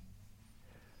advantage?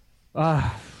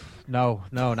 No,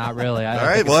 not really. All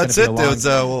right, well, that's it. It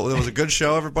was a good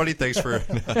show, everybody. Thanks for.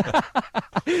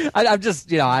 I'm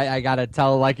just, I got to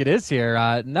tell like it is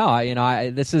here.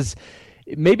 This is.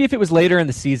 Maybe if it was later in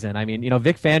the season. I mean,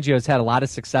 Vic Fangio's had a lot of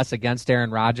success against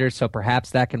Aaron Rodgers, so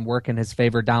perhaps that can work in his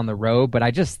favor down the road. But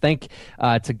I just think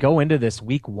to go into this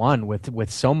week one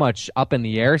with so much up in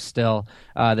the air still,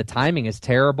 the timing is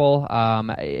terrible.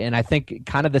 And I think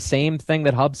kind of the same thing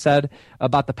that Hub said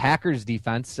about the Packers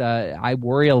defense. I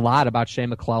worry a lot about Shea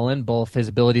McClellan, both his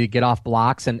ability to get off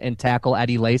blocks and tackle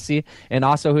Eddie Lacy, and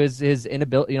also his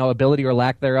inability, ability or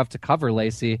lack thereof to cover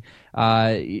Lacy.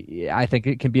 I think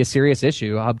it can be a serious issue.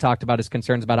 Hub talked about his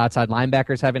concerns about outside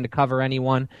linebackers having to cover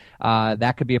anyone.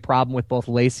 That could be a problem with both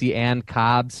Lacy and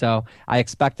Cobb. So I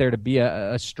expect there to be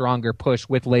a stronger push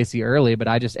with Lacy early. But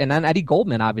and then Eddie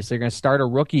Goldman, obviously, you're going to start a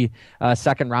rookie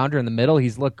second rounder in the middle.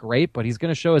 He's looked great, but he's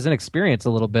going to show his inexperience a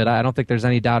little bit. I don't think there's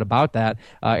any doubt about that.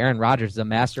 Aaron Rodgers is a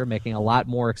master of making a lot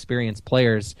more experienced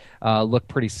players look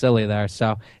pretty silly there.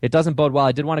 So it doesn't bode well.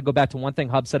 I did want to go back to one thing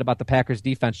Hub said about the Packers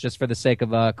defense, just for the sake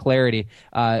of clarity.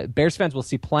 Bears fans will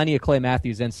see plenty of Clay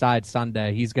Matthews inside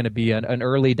Sunday. He's going to be an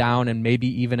early down and maybe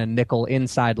even a nickel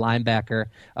inside linebacker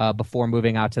before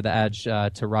moving out to the edge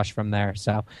to rush from there.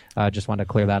 So just wanted to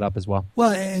clear that up as well.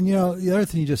 Well, and the other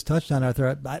thing you just touched on,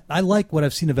 Arthur, I like what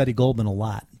I've seen of Eddie Goldman a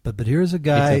lot. But here's a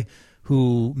guy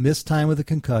who missed time with a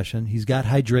concussion. He's got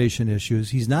hydration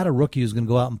issues. He's not a rookie who's going to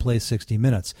go out and play 60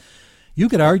 minutes. You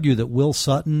could argue that Will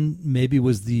Sutton maybe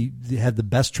had the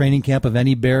best training camp of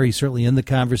any Bear. He's certainly in the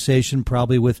conversation,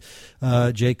 probably with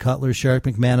Jay Cutler, Sharrick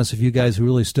McManus, a few guys who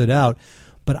really stood out.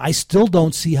 But I still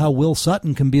don't see how Will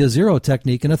Sutton can be a zero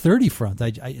technique in a 30 front.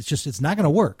 It's not going to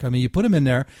work. I mean, you put him in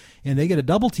there and they get a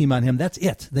double team on him. That's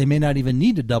it. They may not even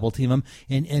need to double team him.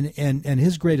 And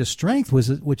his greatest strength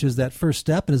which is that first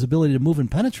step and his ability to move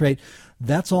and penetrate.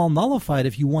 That's all nullified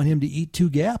if you want him to eat two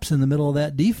gaps in the middle of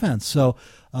that defense. So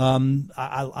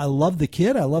I love the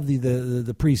kid. I love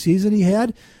the preseason he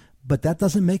had. But that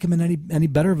doesn't make him any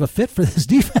better of a fit for this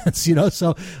defense,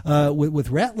 So with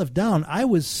Ratliff down, I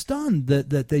was stunned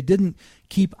that they didn't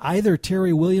keep either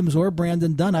Terry Williams or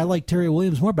Brandon Dunn. I like Terry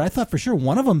Williams more, but I thought for sure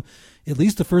one of them, at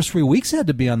least the first 3 weeks, had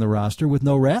to be on the roster with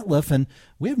no Ratliff, and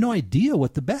we have no idea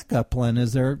what the backup plan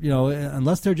is there.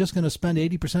 Unless they're just going to spend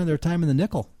 80% of their time in the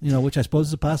nickel, which I suppose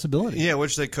is a possibility. Yeah,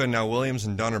 which they could. Now Williams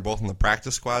and Dunn are both in the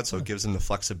practice squad, so it gives them the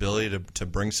flexibility to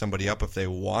bring somebody up if they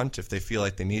want, if they feel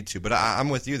like they need to. But I'm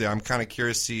with you there. I'm kind of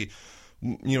curious to see,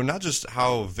 not just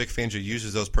how Vic Fangio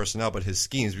uses those personnel, but his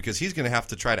schemes, because he's going to have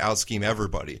to try to out-scheme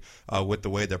everybody with the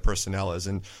way their personnel is.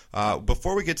 And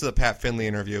before we get to the Pat Finley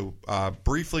interview,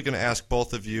 briefly going to ask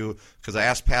both of you, because I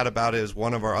asked Pat about it as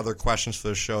one of our other questions for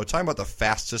the show, talking about the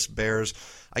fastest Bears,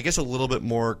 I guess a little bit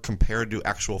more compared to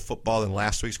actual football than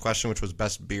last week's question, which was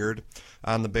best beard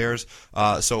on the Bears.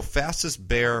 So fastest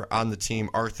Bear on the team.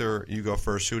 Arthur, you go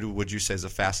first. Who would you say is the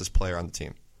fastest player on the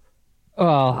team?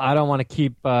 Well, I don't want to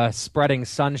keep spreading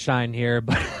sunshine here,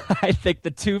 but I think the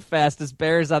two fastest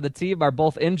Bears on the team are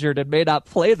both injured and may not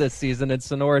play this season. It's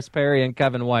Sonoris Perry and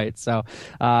Kevin White. So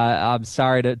I'm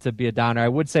sorry to be a downer. I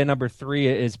would say number 3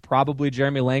 is probably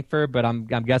Jeremy Langford, but I'm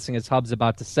guessing, as Hub's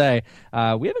about to say,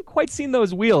 we haven't quite seen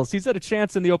those wheels. He's had a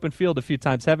chance in the open field a few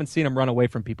times. Haven't seen him run away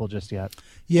from people just yet.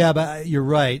 Yeah, but you're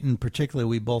right, and particularly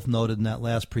we both noted in that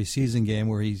last preseason game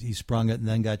where he sprung it and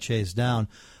then got chased down.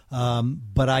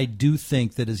 But I do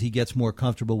think that as he gets more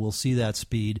comfortable, we'll see that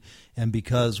speed. And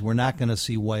because we're not going to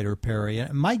see White or Perry,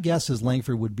 and my guess is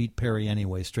Langford would beat Perry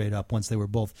anyway, straight up, once they were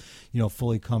both,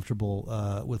 fully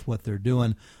comfortable with what they're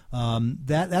doing.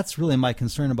 That's really my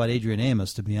concern about Adrian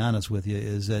Amos, to be honest with you,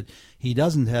 is that he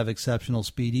doesn't have exceptional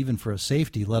speed even for a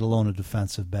safety, let alone a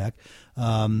defensive back.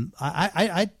 I'm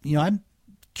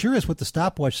curious what the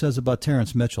stopwatch says about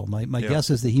Terrence Mitchell. My guess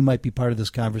is that he might be part of this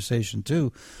conversation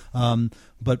too.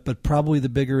 But probably the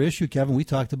bigger issue, Kevin, we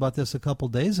talked about this a couple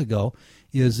days ago,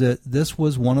 is that this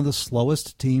was one of the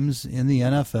slowest teams in the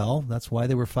NFL. That's why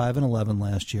they were 5-11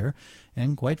 last year.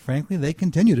 And quite frankly, they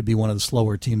continue to be one of the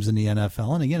slower teams in the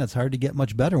NFL. And again, it's hard to get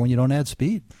much better when you don't add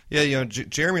speed. Yeah,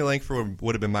 Jeremy Langford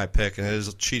would have been my pick, and it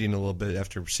is cheating a little bit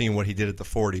after seeing what he did at the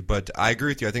 40. But I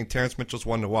agree with you. I think Terrence Mitchell's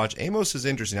one to watch. Amos is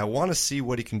interesting. I want to see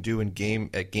what he can do at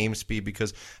game speed,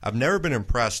 because I've never been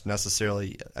impressed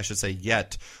necessarily, I should say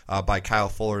yet, by Kyle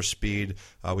Fuller's speed.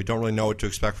 We don't really know what to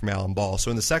expect from Alan Ball.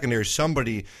 So in the secondary,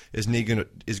 somebody is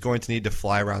going to need to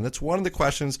fly around. That's one of the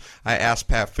questions I asked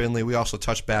Pat Finley. We also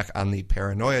touch back on the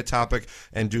paranoia topic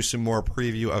and do some more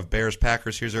preview of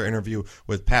Bears-Packers. Here's our interview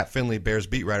with Pat Finley, Bears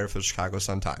beat writer for the Chicago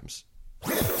Sun-Times.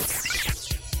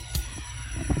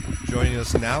 Joining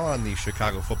us now on the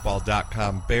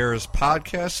ChicagoFootball.com Bears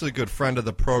podcast is a good friend of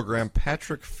the program,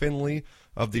 Patrick Finley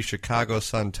of the Chicago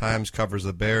Sun-Times, covers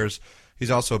the Bears. He's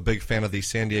also a big fan of the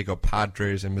San Diego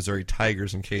Padres and Missouri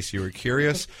Tigers, in case you were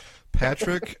curious.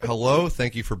 Patrick, hello.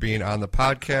 Thank you for being on the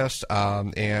podcast.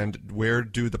 And where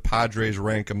do the Padres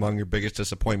rank among your biggest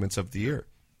disappointments of the year?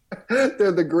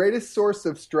 They're the greatest source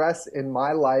of stress in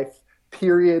my life,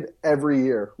 period, every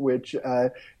year, which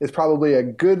is probably a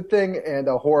good thing and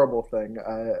a horrible thing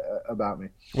about me.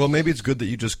 Well, maybe it's good that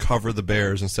you just cover the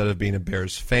Bears instead of being a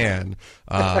Bears fan,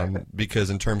 because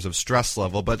in terms of stress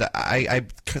level. But I'm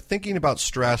thinking about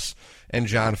stress and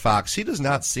John Fox. He does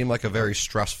not seem like a very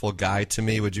stressful guy to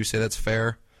me. Would you say that's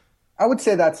fair? I would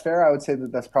say that's fair. I would say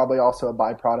that that's probably also a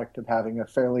byproduct of having a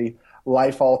fairly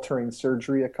life-altering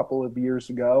surgery a couple of years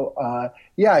ago.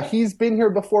 Yeah, he's been here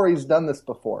before. He's done this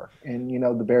before. And,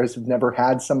 the Bears have never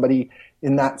had somebody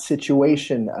in that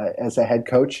situation as a head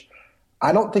coach.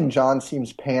 I don't think John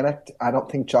seems panicked. I don't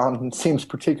think John seems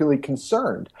particularly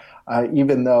concerned,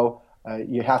 even though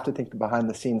you have to think that behind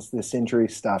the scenes this injury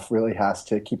stuff really has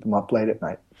to keep him up late at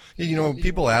night.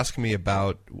 People ask me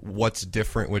about what's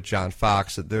different with John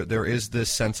Fox. There is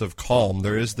this sense of calm.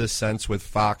 There is this sense with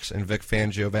Fox and Vic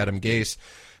Fangio of Adam Gase.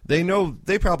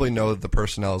 They probably know that the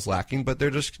personnel is lacking, but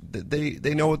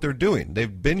they know what they're doing.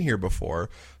 They've been here before.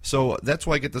 So that's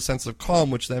why I get the sense of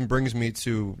calm, which then brings me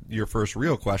to your first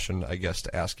real question, I guess,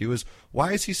 to ask you is,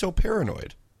 why is he so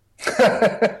paranoid?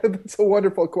 That's a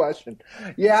wonderful question.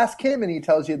 You ask him and he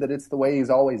tells you that it's the way he's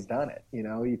always done it.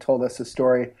 He told us a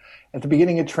story at the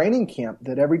beginning of training camp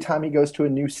that every time he goes to a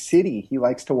new city, he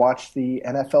likes to watch the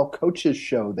NFL coaches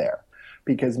show there,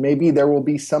 because maybe there will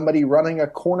be somebody running a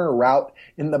corner route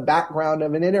in the background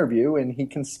of an interview and he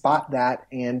can spot that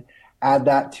and add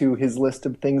that to his list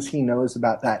of things he knows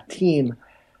about that team.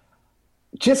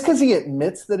 Just because he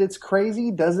admits that it's crazy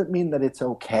doesn't mean that it's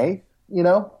okay.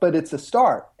 But it's a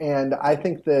start. And I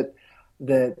think that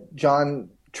John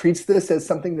treats this as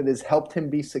something that has helped him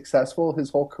be successful his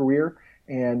whole career,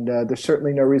 and there's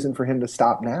certainly no reason for him to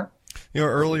stop now.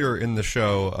 Earlier in the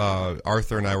show,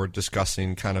 Arthur and I were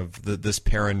discussing kind of this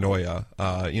paranoia.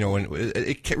 And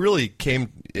it really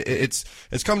came. It's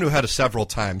come to a head several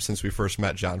times since we first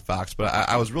met John Fox. But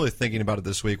I was really thinking about it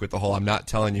this week with the whole "I'm not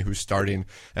telling you who's starting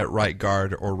at right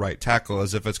guard or right tackle,"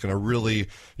 as if it's going to really,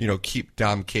 keep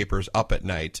Dom Capers up at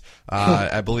night.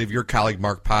 I believe your colleague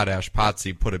Mark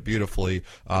Potsy put it beautifully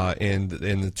in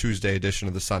the Tuesday edition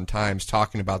of the Sun-Times,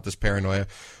 talking about this paranoia.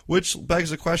 Which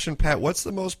begs the question, Pat, what's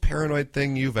the most paranoid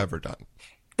thing you've ever done?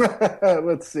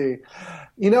 Let's see.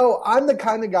 I'm the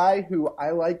kind of guy who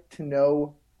I like to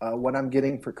know what I'm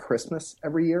getting for Christmas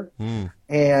every year.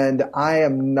 And I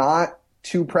am not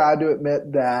too proud to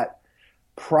admit that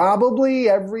probably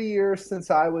every year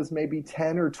since I was maybe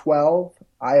 10 or 12,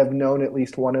 I have known at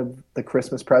least one of the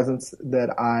Christmas presents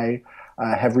that I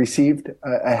have received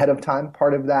ahead of time.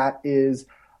 Part of that is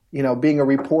being a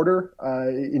reporter,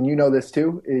 and this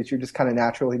too, is you're just kind of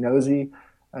naturally nosy.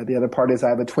 The other part is I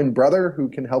have a twin brother who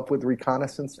can help with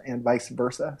reconnaissance and vice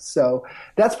versa. So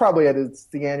that's probably it. It's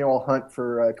the annual hunt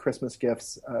for Christmas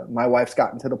gifts. My wife's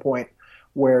gotten to the point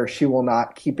where she will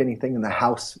not keep anything in the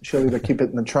house. She'll either keep it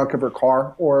in the trunk of her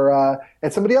car or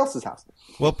at somebody else's house.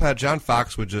 Well, Pat, John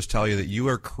Fox would just tell you that you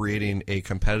are creating a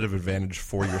competitive advantage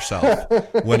for yourself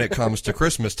when it comes to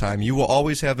Christmas time. You will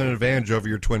always have an advantage over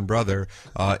your twin brother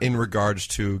in regards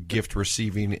to gift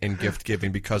receiving and gift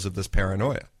giving because of this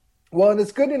paranoia. Well, and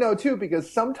it's good to know, too, because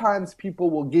sometimes people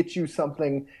will get you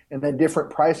something in a different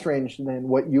price range than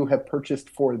what you have purchased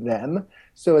for them.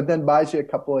 So it then buys you a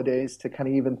couple of days to kind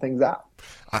of even things out.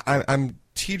 I'm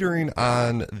teetering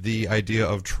on the idea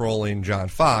of trolling John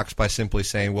Fox by simply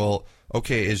saying, well,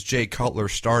 okay, is Jay Cutler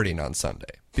starting on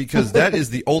Sunday? Because that is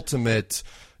the ultimate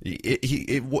 –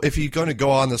 if he's going to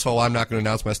go on this whole I'm not going to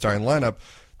announce my starting lineup –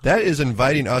 that is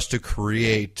inviting us to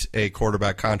create a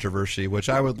quarterback controversy, which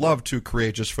I would love to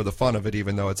create just for the fun of it,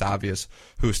 even though it's obvious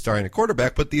who's starting a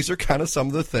quarterback. But these are kind of some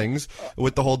of the things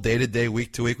with the whole day-to-day,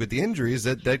 week-to-week with the injuries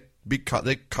that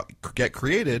get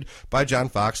created by John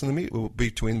Fox and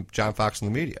between John Fox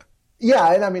and the media.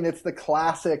 Yeah, and I mean, it's the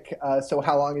classic, so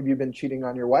how long have you been cheating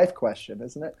on your wife question,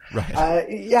 isn't it? Right.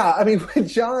 Yeah, I mean, with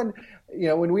John,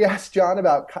 when we asked John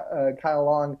about Kyle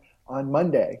Long on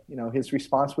Monday, his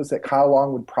response was that Kyle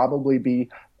Long would probably be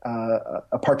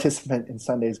a participant in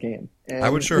Sunday's game. And, I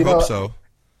would sure hope so.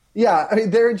 Yeah, I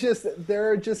mean, they're just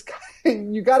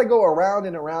you got to go around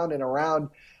and around and around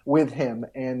with him,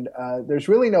 and there's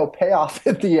really no payoff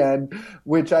at the end,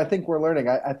 which I think we're learning.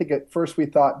 I think at first we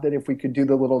thought that if we could do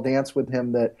the little dance with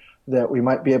him, that we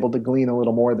might be able to glean a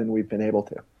little more than we've been able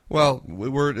to. Well,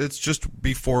 it's just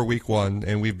before week one,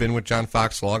 and we've been with John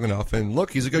Fox long enough. And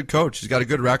look, he's a good coach. He's got a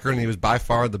good record, and he was by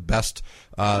far the best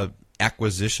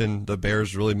acquisition the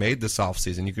Bears really made this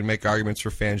offseason. You can make arguments for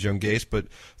Fangio and Gase, but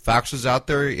Fox is out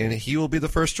there, and he will be the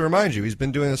first to remind you. He's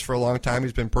been doing this for a long time.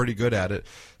 He's been pretty good at it.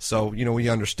 So, we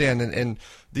understand. And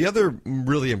the other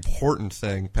really important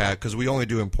thing, Pat, because we only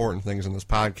do important things in this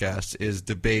podcast, is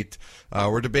debate.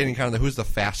 We're debating kind of who's the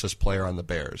fastest player on the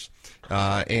Bears.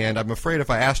 And I'm afraid if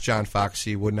I asked John Fox,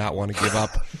 he would not want to give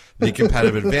up the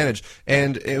competitive advantage.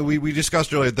 And we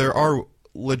discussed earlier, there are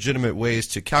legitimate ways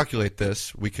to calculate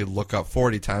this. We could look up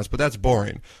 40 times, but that's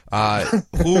boring.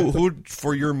 Who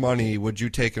for your money would you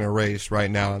take in a race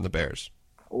right now on the Bears?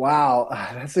 Wow,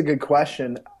 that's a good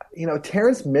question.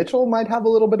 Terrence Mitchell might have a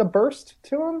little bit of burst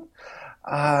to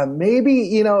him.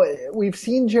 Maybe, we've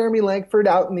seen Jeremy Langford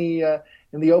out in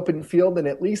the open field, and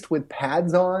at least with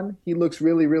pads on, he looks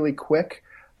really, really quick.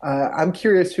 I'm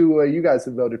curious who you guys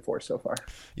have voted for so far.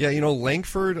 Yeah,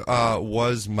 Langford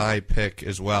was my pick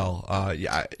as well.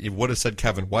 You would have said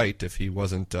Kevin White if he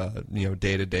wasn't,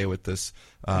 day to day with this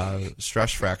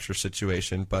stress fracture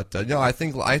situation. But no, I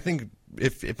think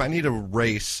if I need a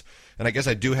race, and I guess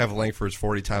I do have Langford's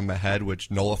 40 time in my head,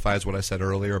 which nullifies what I said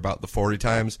earlier about the 40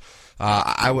 times.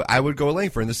 I would go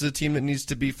Langford. And this is a team that needs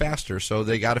to be faster, so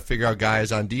they got to figure out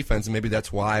guys on defense, and maybe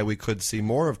that's why we could see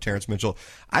more of Terrence Mitchell.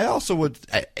 I also would.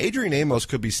 Adrian Amos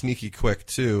could be sneaky quick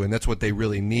too, and that's what they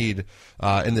really need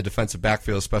in the defensive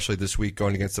backfield, especially this week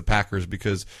going against the Packers,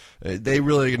 because they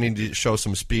really need to show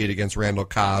some speed against Randall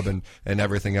Cobb and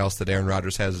everything else that Aaron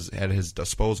Rodgers has at his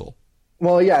disposal.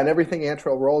 Well, yeah, and everything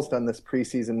Antrell Roll's done this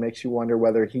preseason makes you wonder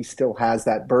whether he still has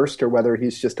that burst or whether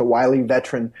he's just a wily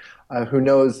veteran who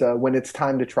knows when it's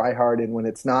time to try hard and when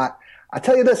it's not. I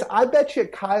tell you this, I bet you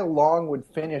Kyle Long would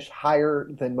finish higher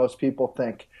than most people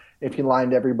think if he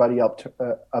lined everybody up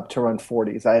to run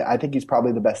 40s. I think he's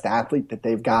probably the best athlete that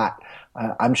they've got.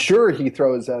 I'm sure he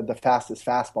throws the fastest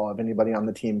fastball of anybody on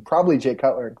the team, probably Jay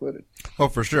Cutler included. Oh,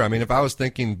 for sure. I mean, if I was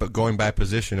thinking but going by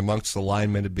position amongst the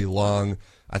linemen, it'd be Long.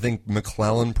 I think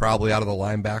McClellan probably out of the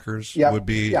linebackers would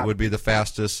be the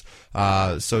fastest.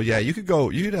 So yeah, you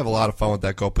could have a lot of fun with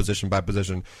that, go position by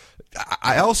position.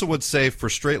 I also would say for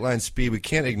straight line speed, we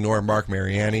can't ignore Mark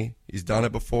Mariani. He's done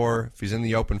it before. If he's in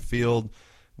the open field,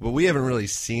 but we haven't really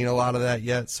seen a lot of that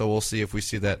yet. So we'll see if we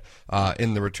see that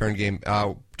in the return game.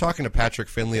 Talking to Patrick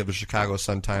Finley of the Chicago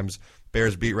Sun-Times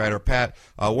Bears beat writer. Pat,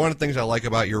 one of the things I like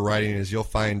about your writing is you'll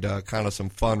find kind of some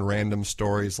fun random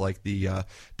stories like the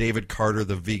David Carter,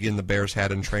 the vegan the Bears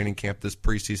had in training camp this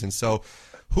preseason. So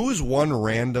who's one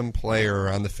random player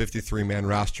on the 53-man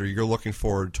roster you're looking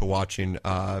forward to watching?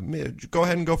 Go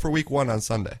ahead and go for week one on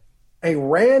Sunday. A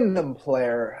random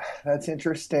player. That's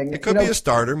interesting. It could be a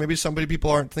starter, maybe somebody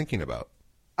people aren't thinking about.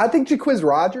 I think Jacquizz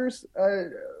Rodgers,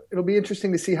 it'll be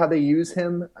interesting to see how they use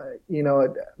him.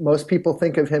 Most people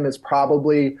think of him as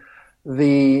probably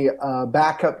the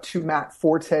backup to Matt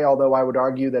Forte, although I would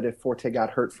argue that if Forte got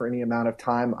hurt for any amount of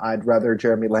time, I'd rather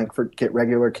Jeremy Langford get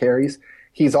regular carries.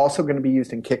 He's also going to be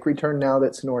used in kick return now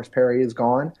that Sonoris Perry is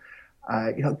gone.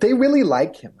 They really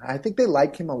like him. I think they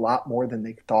like him a lot more than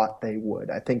they thought they would.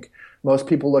 I think most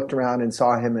people looked around and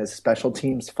saw him as special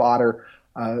teams fodder,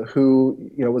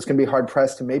 who was going to be hard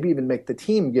pressed to maybe even make the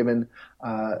team, given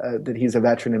that he's a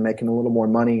veteran and making a little more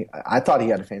money. I thought he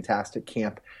had a fantastic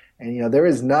camp, and there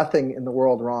is nothing in the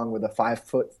world wrong with a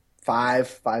 5'5",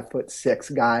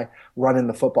 5'6" guy running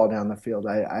the football down the field.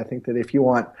 I think that if you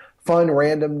want fun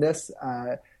randomness,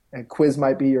 and Quiz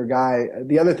might be your guy.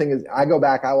 The other thing is, I go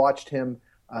back, I watched him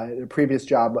at a previous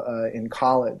job in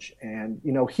college, and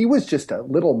he was just a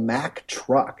little Mack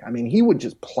truck. I mean, he would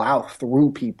just plow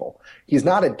through people. He's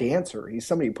not a dancer. He's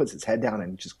somebody who puts his head down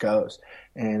and just goes.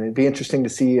 And it'd be interesting to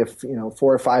see if 4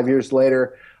 or 5 years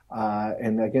later,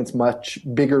 and against much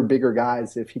bigger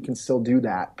guys, if he can still do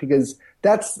that, because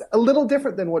that's a little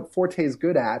different than what Forte is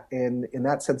good at. And in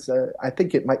that sense, I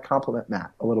think it might complement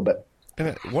Matt a little bit.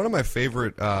 And one of my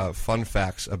favorite fun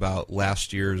facts about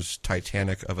last year's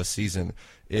Titanic of a season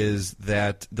is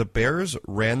that the Bears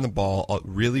ran the ball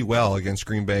really well against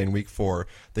Green Bay in Week 4.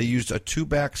 They used a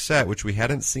 2-back set, which we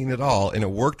hadn't seen at all, and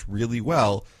it worked really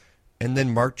well. And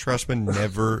then Mark Trestman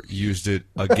never used it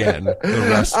again the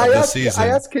rest of the season. I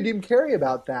asked Kadeem Carey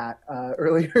about that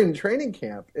earlier in training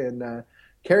camp, and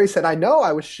Carey said, I know,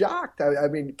 I was shocked. I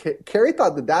mean, Carey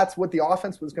thought that that's what the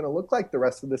offense was going to look like the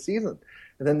rest of the season.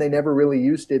 And then they never really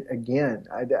used it again.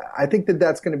 I think that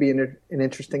that's going to be an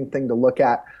interesting thing to look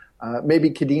at.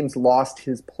 Maybe Kadeem's lost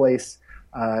his place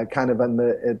kind of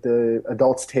at the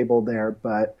adults table there,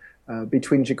 but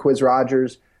between Jacquizz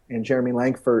Rodgers and Jeremy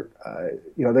Langford,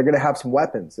 they're going to have some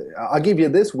weapons. I'll give you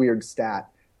this weird stat.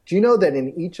 Do you know that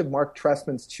in each of Mark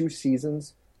Trestman's 2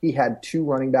 seasons, he had 2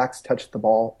 running backs touch the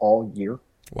ball all year?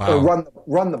 Wow. Or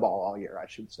run the ball all year, I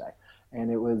should say. And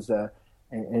it was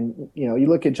you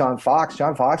look at John Fox.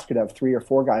 John Fox could have 3 or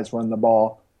 4 guys run the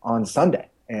ball on Sunday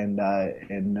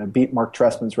and beat Mark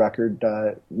Trestman's record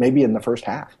maybe in the first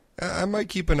half. I might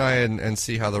keep an eye and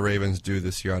see how the Ravens do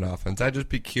this year on offense. I'd just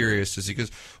be curious to see, because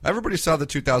everybody saw the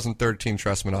 2013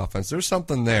 Trestman offense. There's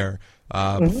something there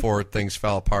before things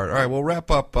fell apart. All right, we'll wrap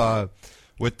up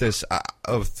with this.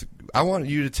 I want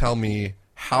you to tell me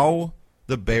how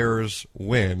the Bears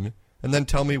win, and then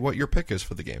tell me what your pick is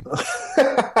for the game.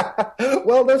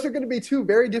 Well, those are going to be 2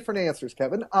 very different answers,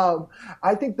 Kevin.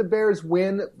 I think the Bears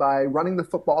win by running the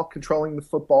football, controlling the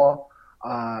football,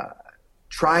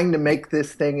 trying to make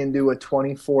this thing into a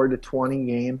 24-20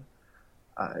 game.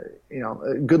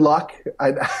 Good luck.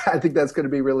 I think that's going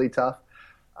to be really tough,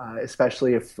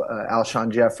 especially if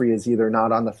Alshon Jeffrey is either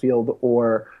not on the field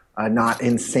or not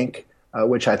in sync,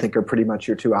 which I think are pretty much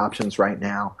your 2 options right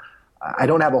now. I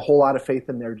don't have a whole lot of faith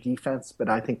in their defense, but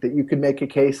I think that you could make a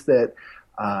case that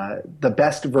the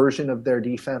best version of their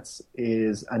defense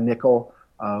is a nickel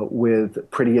with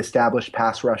pretty established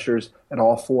pass rushers at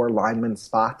all 4 lineman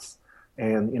spots.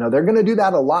 And, they're going to do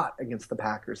that a lot against the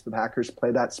Packers. The Packers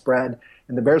play that spread,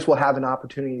 and the Bears will have an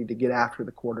opportunity to get after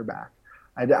the quarterback.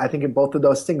 I think if both of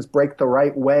those things break the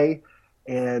right way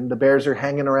and the Bears are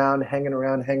hanging around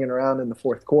in the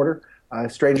fourth quarter,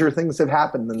 stranger things have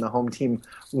happened than the home team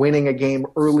winning a game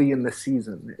early in the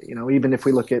season. Even if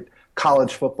we look at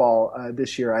college football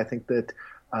this year, I think that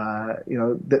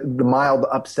the mild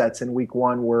upsets in Week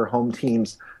 1 were home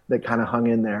teams that kind of hung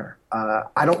in there.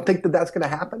 I don't think that that's going to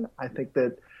happen. I think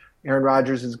that Aaron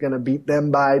Rodgers is going to beat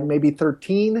them by maybe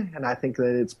 13, and I think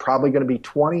that it's probably going to be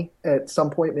 20 at some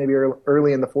point, maybe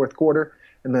early in the fourth quarter,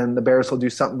 and then the Bears will do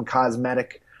something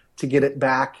cosmetic to get it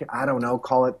back. I don't know,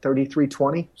 call it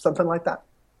 33-20, something like that.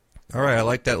 All right, I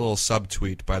like that little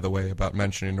subtweet, by the way, about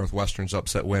mentioning Northwestern's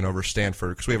upset win over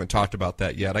Stanford, because we haven't talked about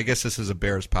that yet. I guess this is a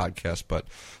Bears podcast, but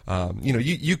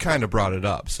you kind of brought it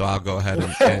up, so I'll go ahead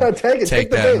and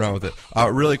take that and run with it.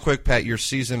 Really quick, Pat, your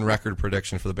season record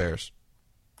prediction for the Bears.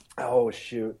 Oh,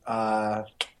 shoot. I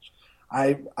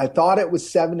thought it was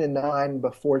 7-9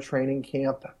 before training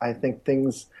camp. I think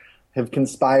things have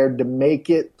conspired to make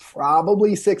it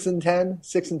probably 6-10.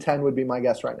 6-10 would be my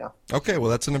guess right now. Okay, well,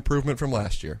 that's an improvement from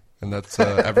last year, and that's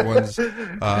everyone's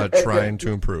trying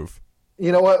to improve.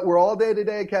 You know what? We're all day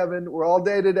today, Kevin. We're all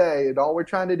day today, and all we're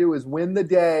trying to do is win the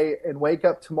day and wake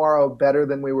up tomorrow better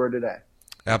than we were today.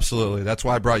 Absolutely. That's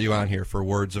why I brought you on here, for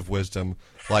words of wisdom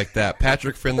like that.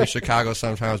 Patrick Finley, Chicago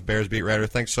Sun-Times Bears beat writer,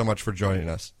 thanks so much for joining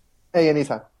us. Hey,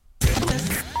 anytime.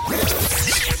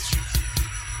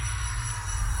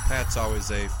 Pat's always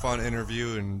a fun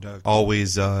interview and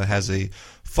always has a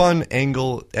fun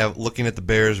angle at looking at the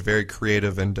Bears, very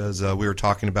creative, and as we were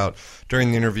talking about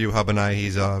during the interview, Hub and I,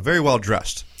 he's very well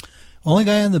dressed. Only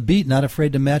guy on the beat, not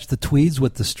afraid to match the tweeds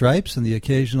with the stripes and the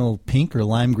occasional pink or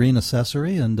lime green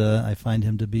accessory, and I find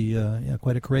him to be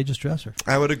quite a courageous dresser.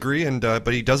 I would agree, and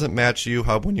but he doesn't match you,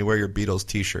 Hub, when you wear your Beatles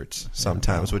T-shirts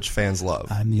sometimes, which fans love.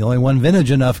 I'm the only one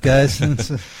vintage enough, guys.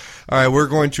 All right, we're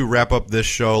going to wrap up this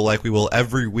show like we will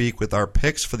every week with our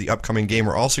picks for the upcoming game.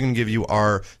 We're also going to give you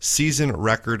our season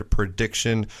record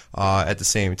prediction at the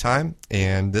same time.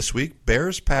 And this week,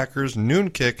 Bears-Packers, noon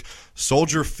kick,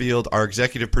 Soldier Field. Our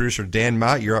executive producer, Dan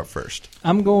Mott, you're up first.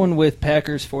 I'm going with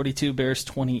Packers 42, Bears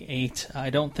 28. I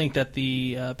don't think that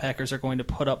the Packers are going to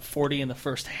put up 40 in the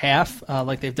first half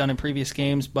like they've done in previous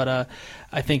games, but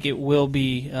I think it will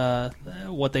be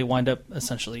what they wind up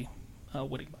essentially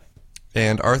winning by.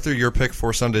 And Arthur, your pick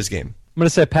for Sunday's game. I'm going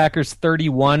to say Packers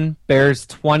 31, Bears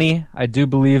 20. I do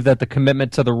believe that the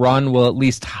commitment to the run will at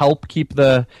least help keep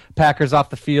the Packers off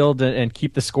the field and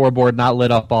keep the scoreboard not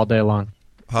lit up all day long.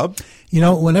 Hub?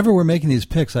 Whenever we're making these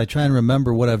picks, I try and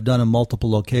remember what I've done in multiple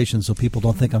locations so people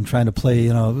don't think I'm trying to play,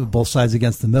 both sides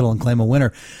against the middle and claim a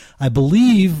winner. I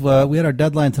believe we had our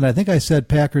deadline tonight. I think I said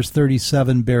Packers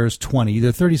 37, Bears 20,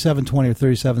 either 37-20 or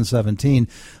 37-17.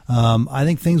 I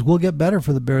think things will get better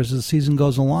for the Bears as the season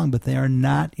goes along, but they are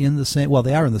not in the same – well,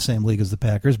 they are in the same league as the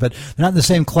Packers, but they're not in the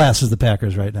same class as the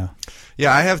Packers right now.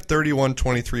 Yeah, I have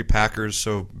 31-23 Packers,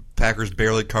 so Packers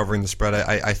barely covering the spread.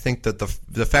 I think that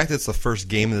the fact that it's the first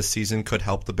game of the season could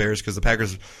help the Bears because the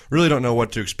Packers really don't know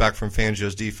what to expect from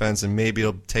Fangio's defense, and maybe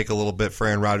it'll take a little bit for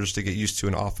Aaron Rodgers to get used to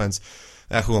an offense.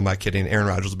 Who am I kidding? Aaron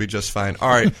Rodgers will be just fine. All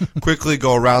right, quickly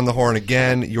go around the horn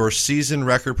again. Your season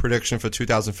record prediction for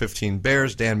 2015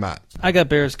 Bears, Dan Mott. I got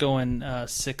Bears going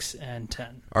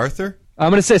 6-10. Arthur?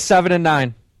 I'm going to say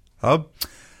 7-9. Hub?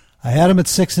 I had them at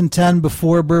 6-10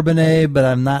 before Bourbonnais, but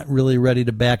I'm not really ready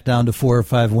to back down to 4 or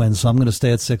 5 wins, so I'm going to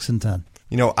stay at 6-10.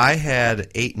 I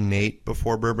had 8-8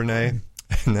 before Bourbonnais,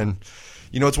 and then,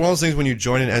 it's one of those things when you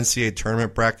join an NCAA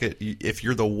tournament bracket, if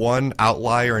you're the one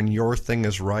outlier and your thing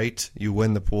is right, you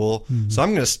win the pool. Mm-hmm. So I'm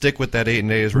going to stick with that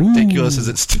 8-8, as ridiculous as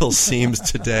it still seems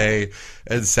today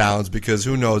and sounds, because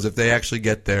who knows, if they actually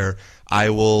get there, I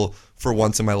will, for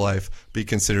once in my life, be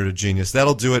considered a genius.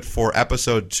 That'll do it for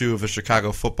episode 2 of the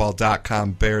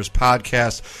ChicagoFootball.com Bears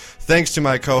podcast. Thanks to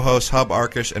my co-hosts Hub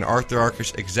Arkush and Arthur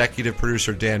Arkush, executive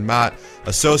producer Dan Mott,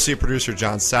 associate producer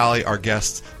John Sally, our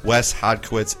guests Wes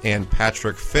Hodkiewicz and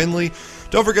Patrick Finley.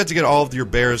 Don't forget to get all of your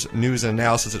Bears news and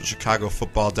analysis at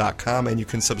ChicagoFootball.com, and you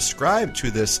can subscribe to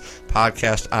this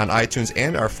podcast on iTunes,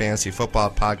 and our fantasy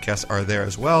football podcasts are there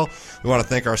as well. We want to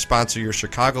thank our sponsor, your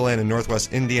Chicagoland and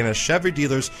Northwest Indiana Chevy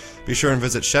dealers. Be sure and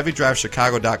visit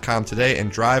ChevyDriveChicago.com today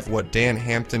and drive what Dan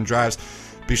Hampton drives.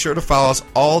 Be sure to follow us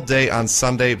all day on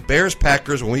Sunday.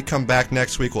 Bears-Packers, when we come back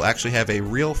next week, we'll actually have a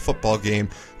real football game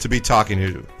to be talking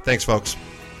to. Thanks, folks.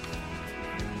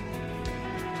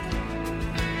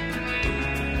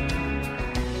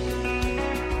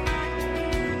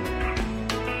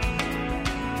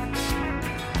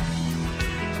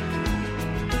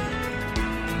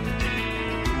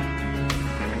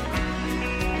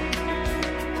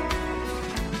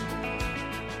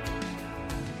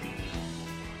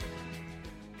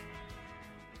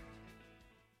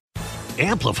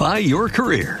 Amplify your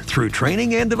career through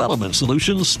training and development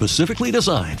solutions specifically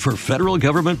designed for federal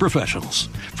government professionals.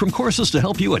 From courses to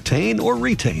help you attain or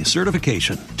retain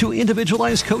certification, to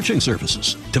individualized coaching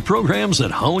services, to programs that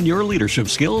hone your leadership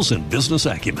skills and business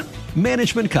acumen,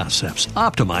 Management Concepts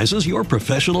optimizes your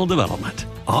professional development.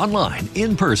 Online,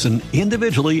 in person,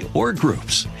 individually, or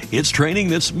groups, it's training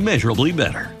that's measurably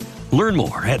better. Learn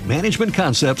more at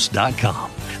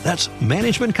managementconcepts.com. That's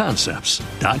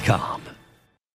managementconcepts.com.